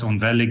Paris, ón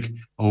Velig,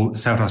 ó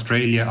South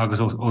Australia agus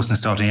os na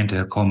Stáit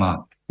Aontaithe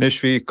comma. Nis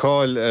bhí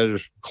cáil ar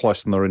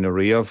chláiste ar ina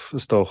riamh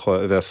istócha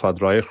a bheith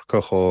fadreich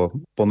go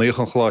bunaíoch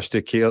an chláiste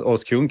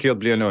os ciún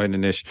ciad bliana ó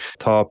inis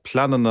tá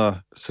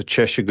plananna sa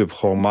teise go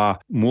chomá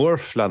mór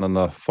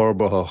fleananna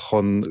forbatha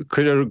chun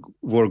chuidir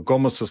bhór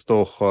gomas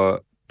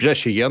istócha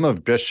breis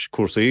dhéanamh breis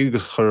cuasaí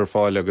agus chur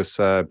fáil agus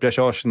breis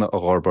áisina a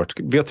gábart.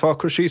 Bhí fá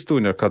chu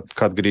síosúnar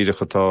cad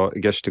goríidecha tá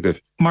gceiste goibh.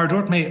 Mar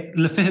dúirt mé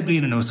le 5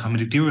 bliana nuas ha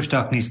mé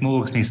dúiristeach níos mó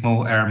agus níos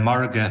mó ar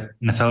marga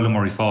na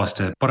Fowlamóí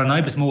fásta, but an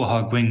aibis mó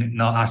ha going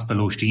ná aspa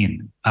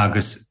lóistín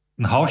agus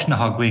na háisna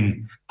ha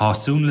going há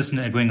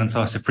súnlasna a going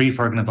ansá sa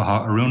frífargna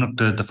bheit arúnach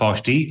de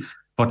fáistí,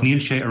 but níl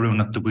sé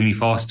arúnach do gcuoine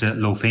fásta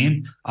lo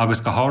féin agus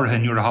go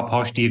háirithe nuair a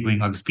páistí a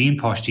going agus bíon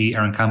páistí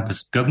ar an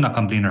campus beagnach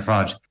an blianar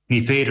fad.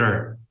 Ní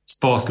féidir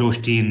spás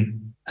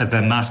lóistín a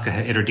bheith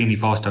meascathe idir daoine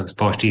fásta agus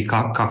páistí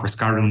caithfar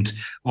scarúnt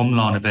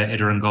omláin a bheith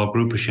idir an gá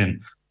grúpa sin.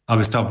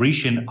 Agus dá bhrí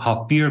sin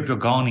há bíor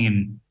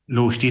bheagáíonn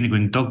lóistína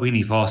going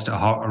doghaoine fásta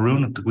a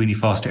arúnach do gcuoine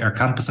fásta ar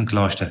campus an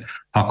choláiste.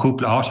 Há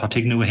cúpla áit há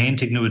tignú a héin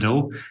tignú a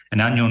dó an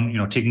anion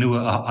tignú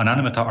an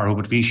animatá ar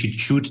but bhí siad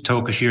siúd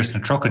tóca siars na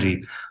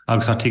trocadí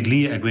agus há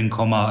tiglí a going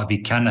comma a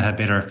bhí ceannathe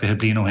beidir 5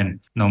 bliana ó hin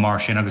nó mar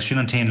sin agus sin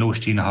an tain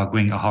lóistína há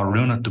going a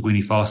arúnach do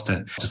gcuoine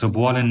fásta. So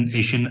bháilinn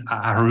é sin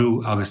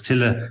ahrú agus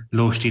tuile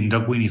lóistín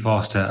do gcuoine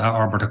fásta a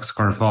arbert agus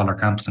chur fáil ar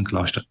campus an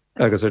choláiste.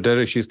 Agus ar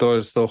deireadh sí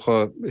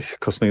tócha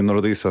cosnaí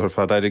nódíos ar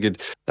fad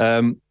aigeid.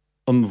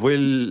 An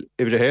bhfuil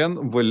ibhre héan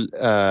bhfuil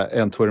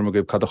an tuairim a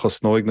goibh cad a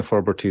chosnóig na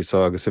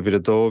forbartíá agus a bhí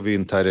dó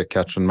hín taire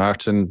Catherine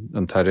Martin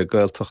an taire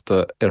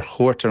gailteachta ar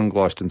chuirtar an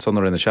gláist in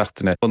sonar ina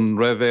seachtainine. An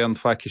raibh an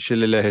feici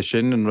siile lethe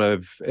sin an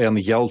raibh an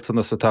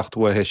ghealtainna sa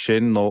tachthathe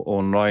sin nó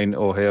ón rain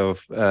ó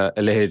heamh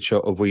a lehéid seo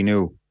a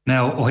bhhaoinú.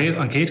 Now, ó héh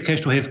an céad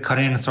ceist ó héh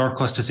caréan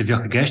sárcosta sa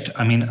bheocha gceist,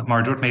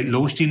 mar dúirt méid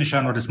lóistína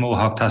sean rud is mó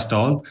thug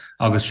tastáil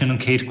agus sin an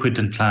céad cuid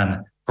an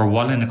plán for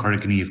wallin na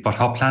corriganíomh, but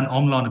há plán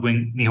omláin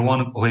going ní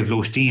hamháin ó héh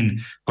lóistín,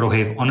 but ó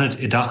héh anad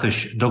I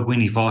dachas do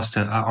gcuoine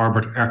fásta a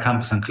arbert ar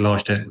campus an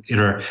choláiste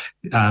idir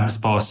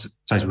spás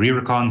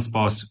riaracán,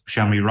 spás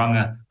seamraí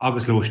ranga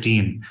agus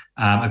lóistín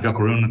a bheoch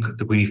arúnach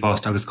do gcuoine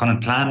fásta agus chun an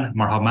plán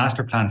mar há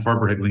master plan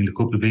forbert a going le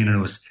cúpla bliana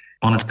nuas.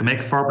 Anas go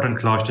méid forbert an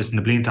choláiste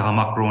na blianta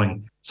haach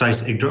roing.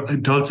 Sais ag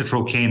dulta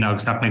tro céine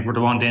agus nach méid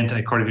rudháin déanta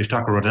ag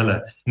corrigisteach a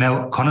rodile.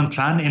 Now, chun an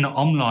plán ina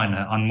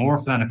omláine an mór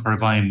fleanna chur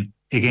bhaim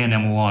igéin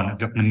amháin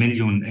bheoh na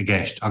milliún a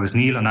gceist agus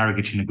níl an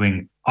airgid sin na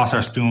going as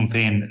ar stúm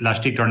féin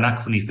leistigh ar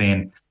nachfaní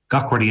féin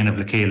gachhardíanamh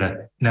le chéile.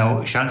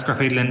 Now, seanscar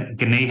féidirlinn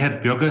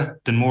gnéthe beaga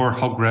den mór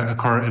thugra a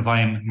chur i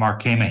bhaim mar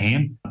céime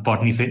héin,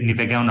 but ní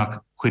bheith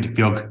gannach chuid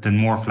beag den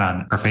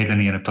mórflein ar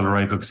féidirlinn dhéanamh dul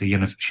roiigh a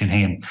dhéanamh sin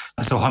héin.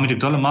 So haimiid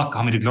dullamach,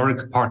 haimiid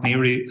glóric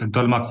partnéirí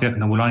dullamach féach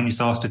na bhfuil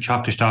sásta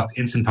teachtasteach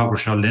insan tágra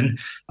seo linn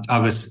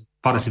agus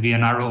fada sa bhí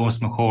an ara os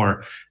mo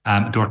chóir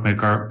dúirt mé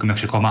gur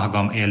gombeadh sé comach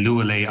agam é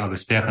lua lé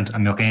agus féchant a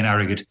mbeadh éon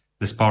airgid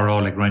le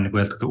spárá le roiin na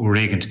Gaeltachta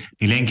uairégant.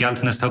 Ní léon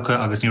gealtanas tucha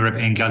agus ní raibh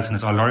éon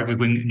gealtanas á larga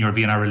going níor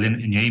bhí an ara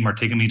linn in éim mar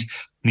tuigeamid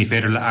ní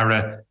féidir le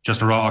ara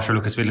just a rá asir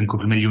luchas bhfuil an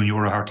cúpla milliún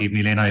euro hartíomh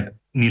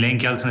ní léon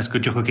gealtanas go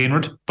deocha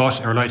géanrad, but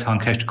ar leid an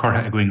ceist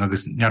chutha a going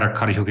agus nearar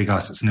caithúga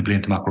gas sanna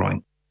blianta amach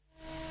roiin.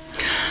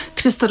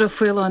 Christar a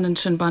fuileáin in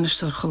sin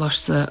banisteir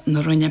choláiste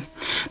na rinne.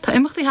 Tá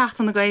imachtaí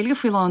heachtain na Gaeilge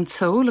fuileáin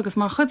tó agus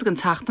mar chud gan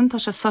teachtain tá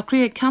sé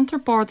sacraí ag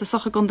cantarboard a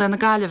sacha gon den na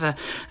Gaillimhe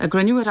a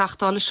gruniú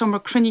reachtála seo mar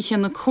cruniche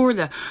na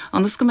cóirle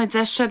agus go méid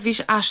deisiad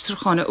bhís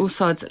eistearchána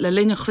úsáid le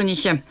líne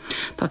cruniche.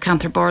 Tá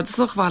cantarboard a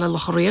sach bhile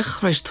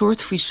lechríoch reis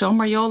tuairt faoi seo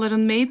marall ar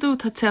an méadú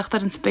tá techt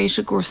ar an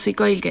spéise gúsaí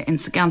Gaeilge in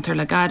sa gantar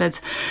le gaiad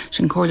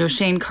sin cóirleir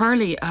Shane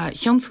Curley a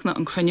thionscna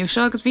an cruniú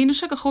seo agus bhíine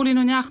se go cholín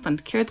ó neachtain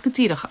céirt go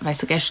tíirech a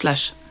bheits a gceist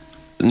leis.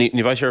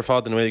 Ní bhaid sé ar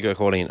fád an Gaeilge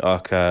cholín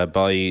ach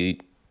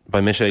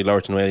ba mis sé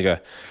leirt an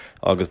Gaeilge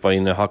agus ba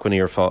na hacuiní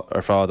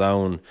ar fád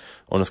ann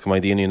ónas go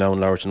maiid daoine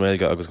ann leirt an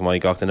Gaeilge agus go maiid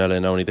gachtain eile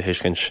annaí de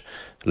hiiscint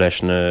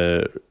leis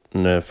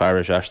na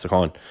fearis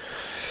eistearcháin.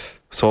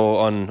 So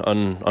an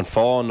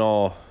fá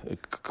ná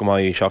go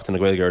maiid seachtain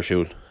na Gaeilge ar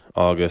siúil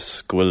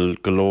agus go bhfuil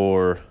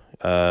golóir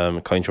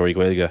cainteoirí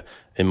Gaeilge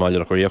in maiile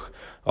le choíoch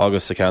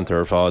agus sa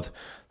cantar ar fád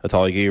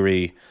atá ag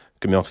géirí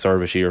go mbeadh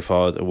serviceí ar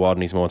fád a bhád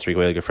níos mó trí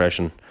Gaeilge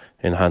freisin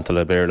in hantal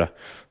le béirle.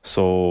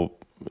 So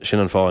sin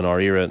an fá an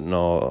áíire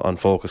ná an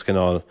fócas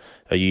cinál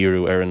a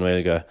dhíú ar an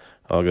Gaeilge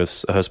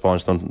agus a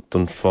thuspáint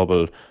don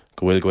phobal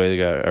go bhfuil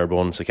Gaeilge ar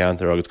bun sa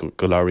cantar agus go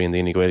labhraíonn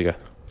daoine Gaeilge.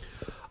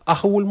 A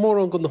bhfuil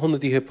mór an go na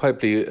honnaíthe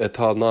peblií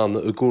atá ná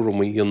a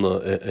gúramí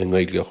dhéanana in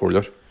Gaeilge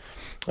chóirleir?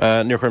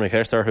 Níor chuir mé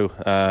chéistarthú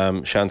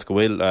seans go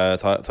bhfuil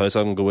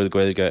tá an go bhfuil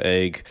Gaeilge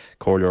ag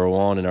cóirleir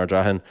amháin in ar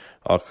drahan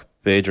ach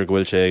Beidir go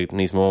bhfuil sé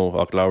níos mó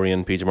ach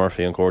labhraíonn Peter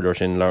Murphy an cóirleir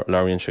sin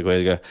labhraíonn sé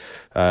Gaeilge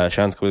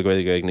seans go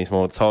bhfuil Gaeilge ag níos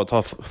mó tá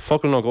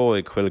focail nó ggó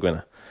ag chuil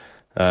gine.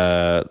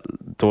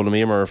 Dóla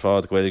mímar ar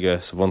fád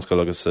Gaeilge sa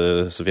bhunscoil agus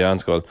sa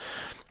bheanscoil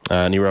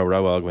ní rá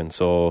aghain,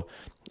 so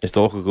is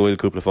dócha go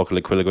bhfuil cúpla focail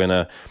ag chuil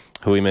gine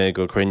thuí mé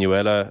go cruniú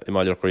eile i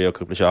maiile choíoh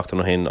cúpla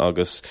seachtain ó hin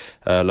agus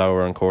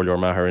labhar an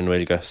cóirleir maithir in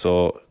Gaeilge,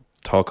 so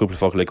tá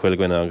cúpla focail ag chuil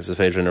gine agus is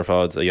féidir ar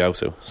fád a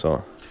dheabhsú,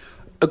 so.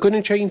 A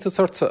gunnin séanta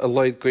sorta a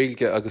leid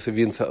Gaeilge agus a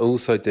bhíonn sa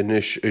úsáid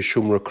inis is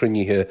siúmra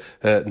cruníthe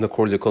na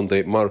cóirle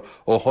chundé, mar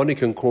ó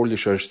tháinig an cóirle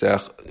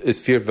seisteach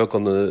is fíormheh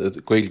an na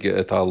Gaeilge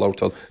atá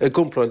láirtáil. I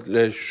gcumpra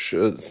leis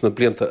na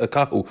blianta a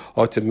cathú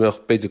áte meach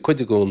beidir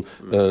chuide gón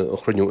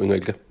chruniú in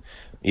Gaeilge.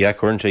 Ja,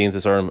 chuann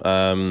séantas orm.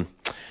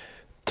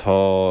 Tá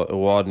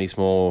bhád níos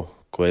mó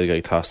Gaeilge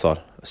ag tastáil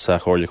sa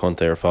cóirle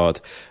chunta ar fád.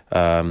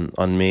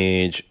 An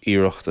méid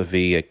iirecht a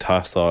bhí ag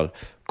tastáil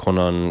chun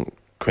an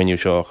cruniú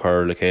seo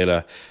chur le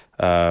chéile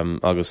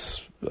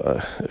agus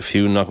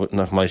fiú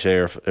nach mai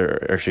sé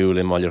ar siúil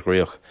in maiile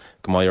gríoch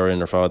go mai ar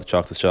fád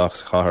teachtasteach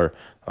sa chathair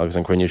agus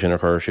an cruniú sin ar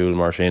chur siúil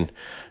mar sin.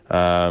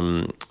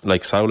 Le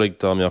saoigh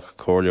dámbeoch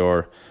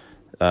cóirleir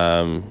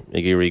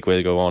i ggurí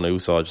Gaeilge bháin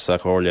úsáid sa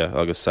cóirle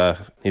agus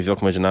ní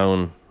bheoh muid an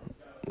ann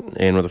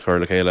éon rud a chur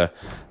le chéile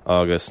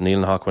agus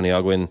níl na hacuiní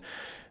aghain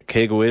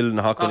cé go bhfuil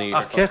na hacuiní.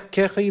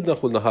 Cechaí nach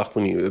bhfuil na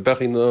hacuiní,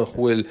 bechaí nach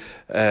bhfuil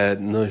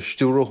na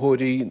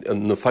stúrathóirí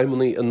na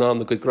feimmaní a ná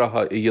go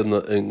gratha i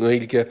dhéanana in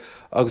Gaeilge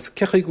agus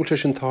cechaí go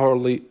sin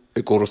tharlaí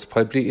i gcóras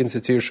peblií in sa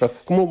tíir se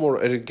go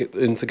mór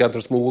in sa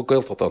gantar smó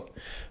Gaeltachta.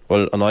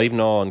 Well, an aib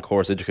ná an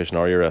córas education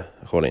áire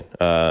cholín.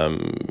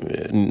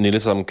 Ní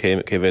is am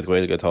cé bhéad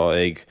Gaeilge atá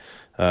ag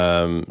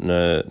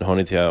na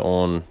honnaíthe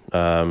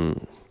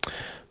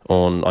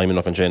ón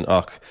aimimeach an sin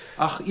ach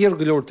ar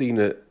go leor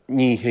daoine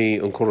ní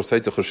hé an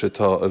chorasaiteachar sé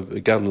tá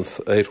ganas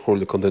ar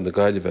chóirla chun den na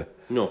Gaillimhe.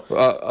 No.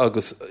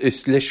 Agus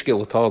is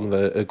leiscéil atá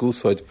bheith a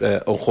gúsáid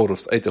an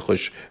choras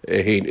éitechas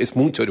héin. Is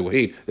múteirú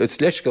héin. Is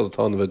leiscéil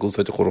atá bheith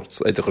gúsáid a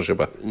choras éitechas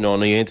sebe. No,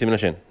 ní aontíimna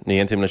sin. Ní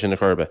aontíimna sin a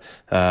churbe.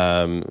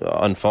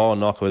 An fá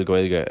nach bhfuil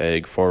Gaeilge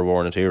ag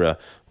fórhór na tíre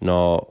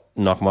ná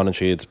nach manan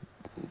siad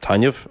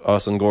tainmh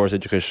as an gcóras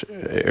éideachas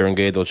ar an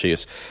gédal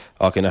síos.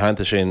 Ach ina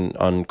hananta sin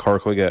an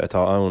corchuige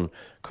atá ann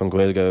chun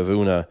Gaeilge a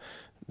bhúna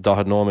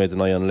dahad nóméid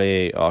in an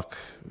lé ach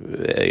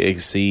ag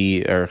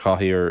sí ar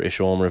chathíir i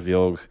seomra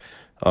bheog.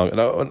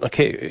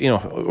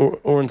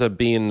 Orintha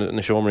bíon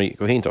na seomraí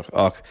go híntaach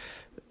ach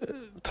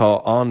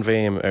tá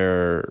anmhéim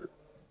ar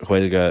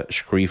Gaeilge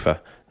scríofa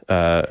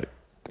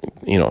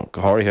go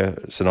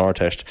háirithe san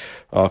áirteist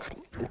ach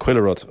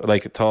cuiile rud,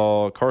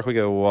 tá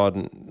corchuige bhád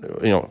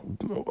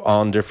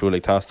an difriúil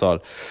ag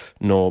tastáil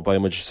nó ba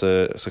muid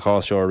sa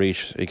chás seo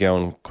arís i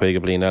gceann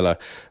chuige bliain eile.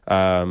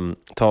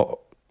 Tá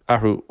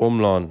ahrú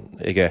omláin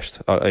I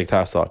gceist ag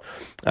tastáil.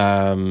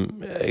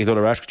 Ag dul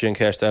arás go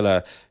ceist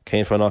eile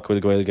céim fan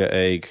nachhfuil gohfuilge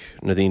ag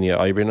na daine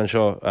eibríonn an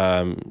seo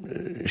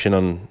sin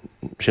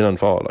an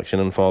fá, sin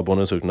an fá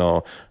bunasú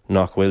ná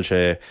nachhfuil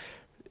sé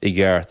I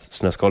gceart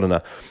sna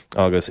scolanna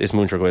agus is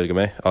múntar gohfuilge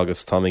mé,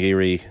 agus tá ag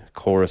éirí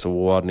choras a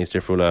bhád níos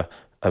difriúla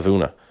a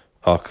bhúna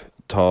ach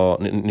tá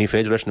ní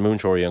féidir leis na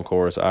múntóirí an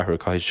choras ahrú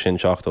caiid sin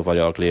seach ó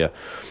bhaile lia.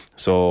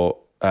 So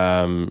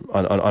an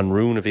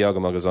rún a bhí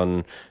agam agus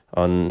an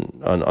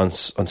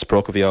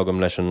spproch a bhí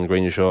agam leis an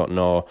gréine seo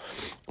ná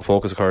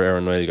fócas chu ar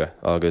an Gaeilge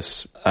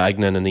agus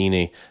aagna na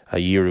níine a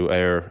dhíú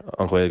ar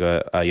an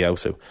Gaeilge a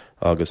dheabhsú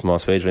agus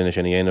más féidir lena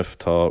sin dhéanamh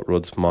tá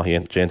rud maithí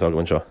déanta agam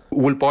an seo.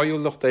 Bhfuil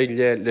bailúlacht é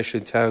le leis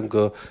an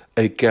teanga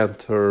ag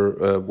gentar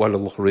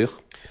bhhailach riach?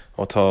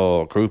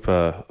 Tá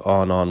grúpa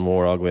an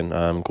mór aghain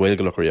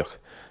Gaeilgeach riach.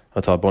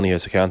 Tá bunithe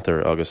sa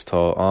cantar agus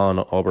tá an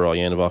obair á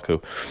dhéanamh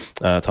acu.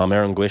 Tá mé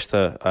an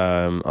gcuiste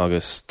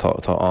agus tá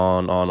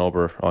an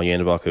obair á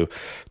dhéanamh acu.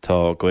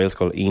 Tá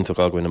Gaelscoil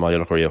ionach aghain na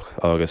maiile choíoch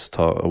agus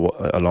tá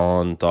a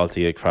lán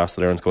daltaí ag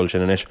freastal ar an scoil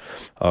sin inis.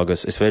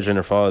 Agus is féidir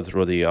ar fád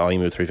rudí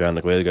aimú trí bhean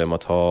na Gaeilge má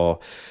tá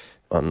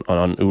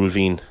an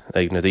úlhín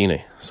ag na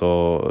daine.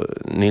 So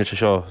níl se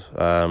seo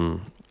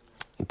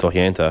do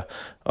dhéanta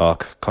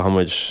ach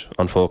cahamid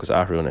an fócas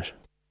ahrú inis.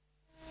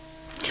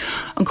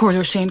 An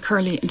choirleor Shane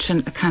Curley in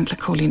sin a cant le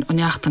cholín ó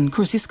neachtain.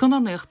 Cuasaí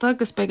sconnaíochta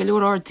agus beag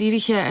leor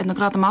díiriche ar na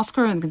grad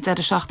mascar an gan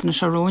 17 na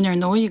seróin ar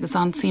nói agus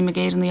an sí a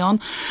géiran íon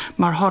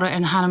mar thora ar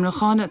na hanam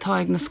nachána atá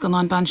ag na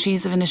sconnáin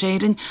bansíos a bhína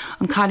éirin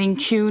an chalín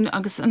ciún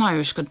agus an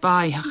Irish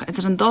goodbye.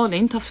 Idir an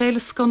dálín tá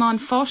féle sconnáin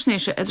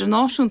fásnéise idir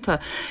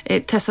náisiúnta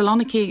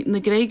Thessaloniki na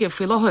Gréige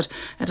faoi láthair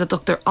ar a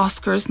Dr.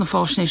 Oscars na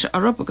fásnéise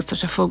Arab agus tá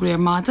sé fógraí ar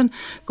maidin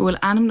go bhfuil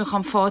anam nach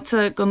an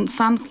fáte gon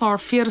sanchláir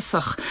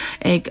fiarasach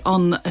ag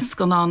an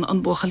sconnáin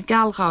an buchail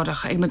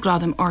galghárach ag na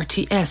gradam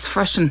RTS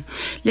freisin.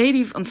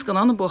 Léiríh an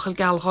scanán buchail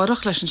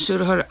galghárach leis an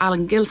siúrthir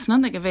Alan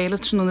Gilsnan ag a bhéile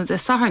trúna de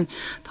sahain.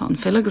 Tá an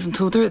fila agus an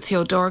túidir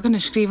Theo Dorgan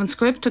is scríb an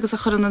script agus a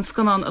churann an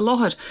scanán a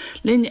láthair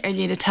linn ar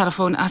léad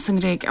telefón as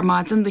an réig ar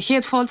maidin. De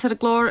chéad fáilte ar a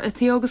glór a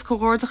Theo agus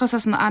cóhordachas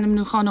as an anim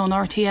nuchan ón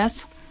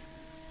RTS.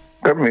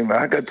 Gurmí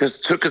me,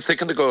 just took a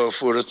second ago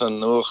for us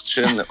an nocht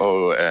sin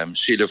ó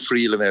Sheila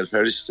Freeland mé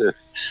feriste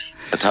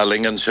a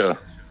Tallingen seo.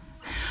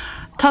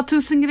 Tá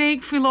tú san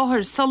gréig faoi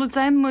láthair, solid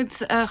muid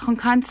chun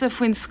cainte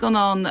faoin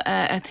scanán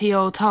a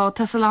Theo tá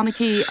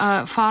Thessaloniki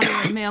fáil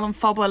mé an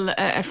fphobal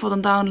ar fud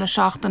an dam le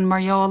seachtain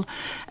marall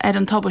ar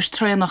an tabais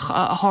trénach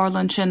a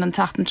Harlan sin an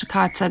teachtain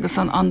Chicago agus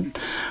an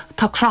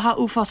tá cratha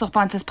uafásach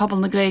baintas pobl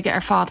na Gréige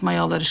ar fad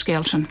marall ar a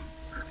scéil sin.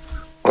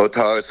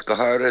 Tá is go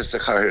háir is a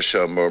chair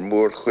seo mar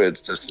mór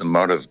chuid is na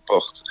mar of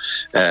bocht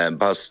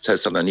bas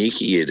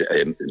Thessaloniki iad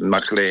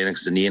macléanaach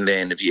san íon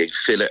léin a bhí ag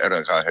fille ar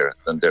an chair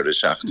an deir a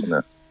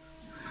seachtainna.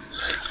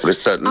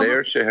 Agus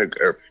léir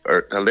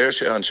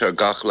sé an seo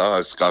gach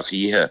lágus gach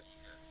ihe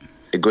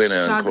I gcuine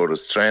an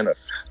choras tréna.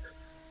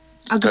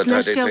 Agus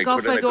leiscéal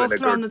gafaig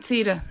óchtrán na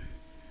tíre.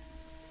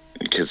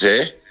 Cos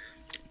é?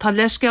 Tá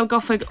leiscéal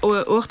gafaig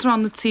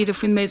óchtrán na tíre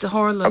faoin méid a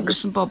Harlan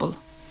leis an bobbal.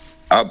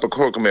 Ba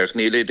cógaméach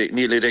níl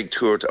ag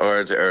túirt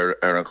ard ar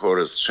an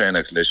choras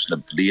trénach leis na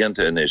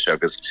blianta inis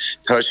agus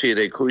tá siad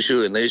é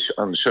cúisiú inis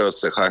an seo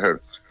sa chair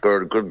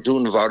gur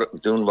dún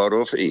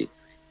warófaí.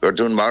 Gur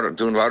dún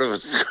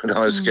warfas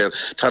scéil.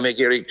 Tá mé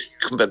géirí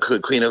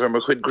cuioine bhar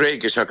mar chud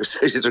Gréigis agus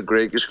idir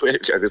Gréigis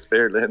chuig agus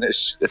fér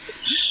lenis.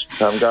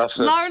 Tá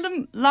gafa.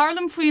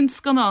 Lárlam faoin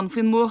scanán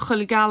faoin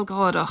móchail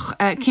galghárach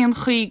cén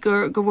chuí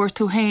gur bhfuir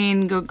tú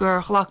hain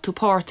gur chhlaach tú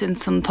páirt in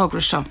san tugra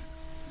seo.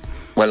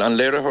 Well, an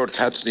léirethóir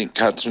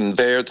Catherine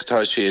Baird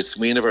tá sé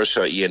smíanamhar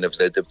seo íanamh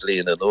le de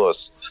blian an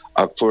os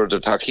ach fuair de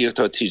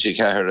takeíochtá TG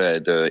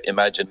Ceathair de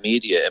Imagine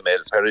Media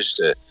email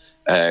feriste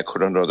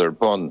chur an rudidir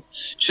bun.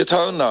 Se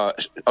tá ná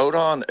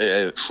órán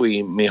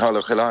faoi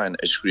Mícheál Chiallainn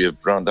a scríomh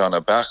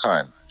Brandana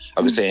Bacháin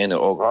agus é ina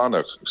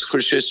ógánach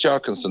chuir sé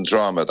teachchan san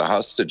drama de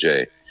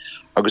hastaé.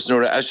 Agus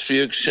nuair a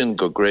eisríoh sin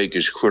go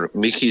Gréigis chuir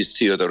Mickey's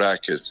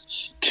Theodorakis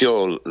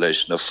ceol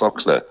leis na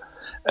focle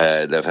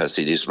le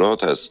Hasidís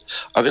Rotas.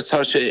 Agus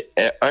tá sé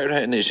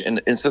airthanis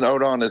in san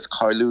órán is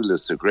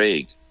cailúlas a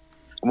Gréig.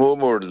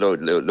 Mór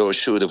lo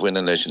siúd a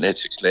bhhuiine leis an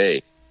éitic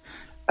lé.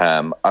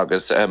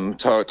 Agus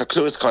tá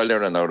clúas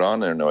cáilir an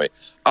órán ar nói.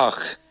 Ach,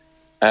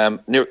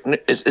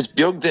 is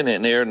beag duine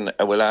in éireann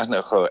a bhfuil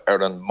aithneach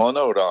ar an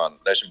monórán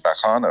leis an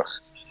bachanach.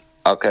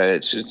 Ach,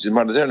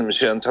 mar déanam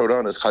sé an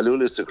tórán is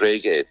chailúlas a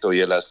Gréige dó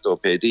dhé le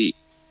stópédí.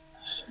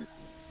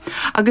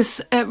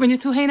 Agus rinne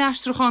tú héin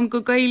eisteachán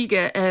go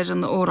Gaeilge ar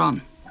an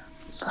órán?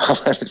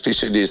 Fi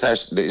sé níos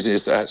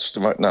eiste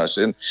mar ná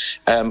sin.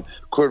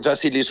 Cuir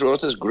Vasilís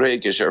Rotas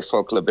Gréigis ar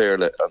focail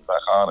béle an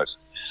bachanach.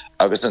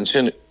 Agus an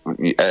sin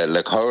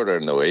le cáir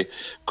ar nói,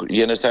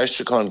 dhéanamh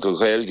eisteachán go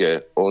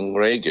Gaeilge ón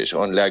Gréigis,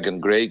 ón legan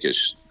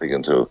Gréigis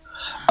igen tú.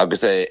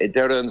 Agus é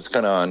deireann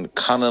scanán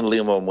canan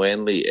líam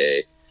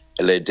Wenley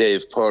le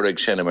Dave Porrig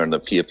sin mar na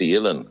PFP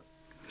Ilan.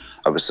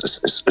 Agus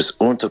is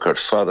úntaach ar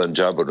fad an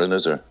jobbar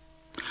rinnear.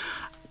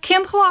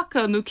 Cén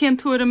chhlacha nó cén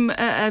túm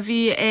a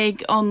bhí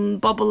ag an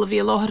bobbal a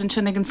bhí láthir an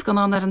sin an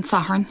scanán ar an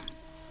saharn.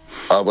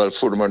 Well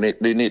fu mar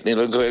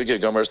goige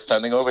gommer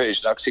standing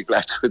ovation actually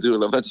glad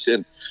goúla mat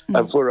sin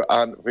an fu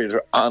an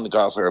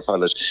gafir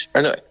fall.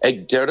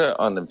 Eg derde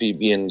an den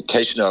bíon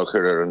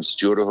keisnácher an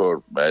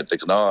stúrehor de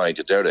gná ag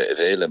derde a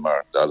bhéle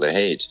mar dal le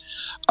héit.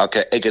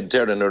 Eg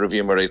derde nó a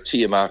bhí mar ag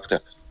tíachta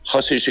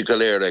hosí se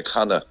goléir ag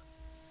chana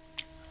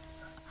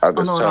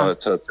agus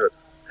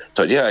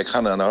ag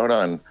chana an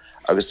áran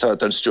agus tá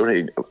an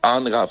stúí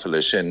an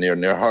gafile sin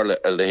near hále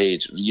a le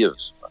héit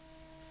riamh.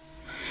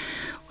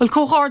 Well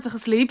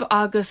cóáirteachchas líb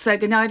agus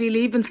gneidí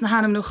líbans na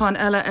hanam nuchan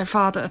eile ar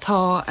fáda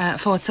atá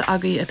fáte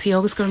agaí a tí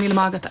agus gur míle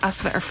mágad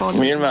asfa ar fád.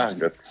 Míle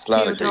mágad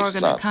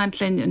slá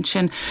Cantlin an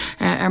sin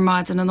ar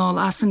maid an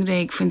anáil as an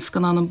réig fin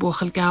gan an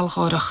buchail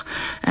gealchárach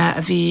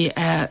a bhí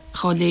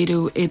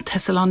cháléú i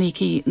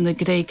Thessaloniki na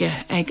Gréige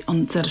ag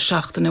an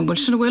 17 bhfuil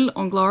sin bhfuil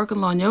an glár an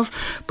láineh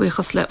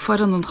buchas le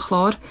foiran an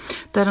chlár.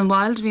 Dar an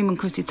Wild bhí man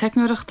cuasí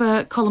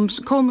technoireachta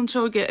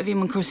colmanseoge a bhí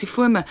man cuasí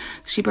fuime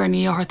sí bar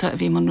níorta a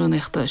bhí man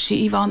runúneachta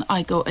sí Ivan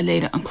Aigo a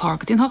léire an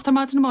chlár. Dín hochtta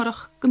maid an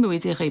marach go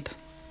nuid a réib.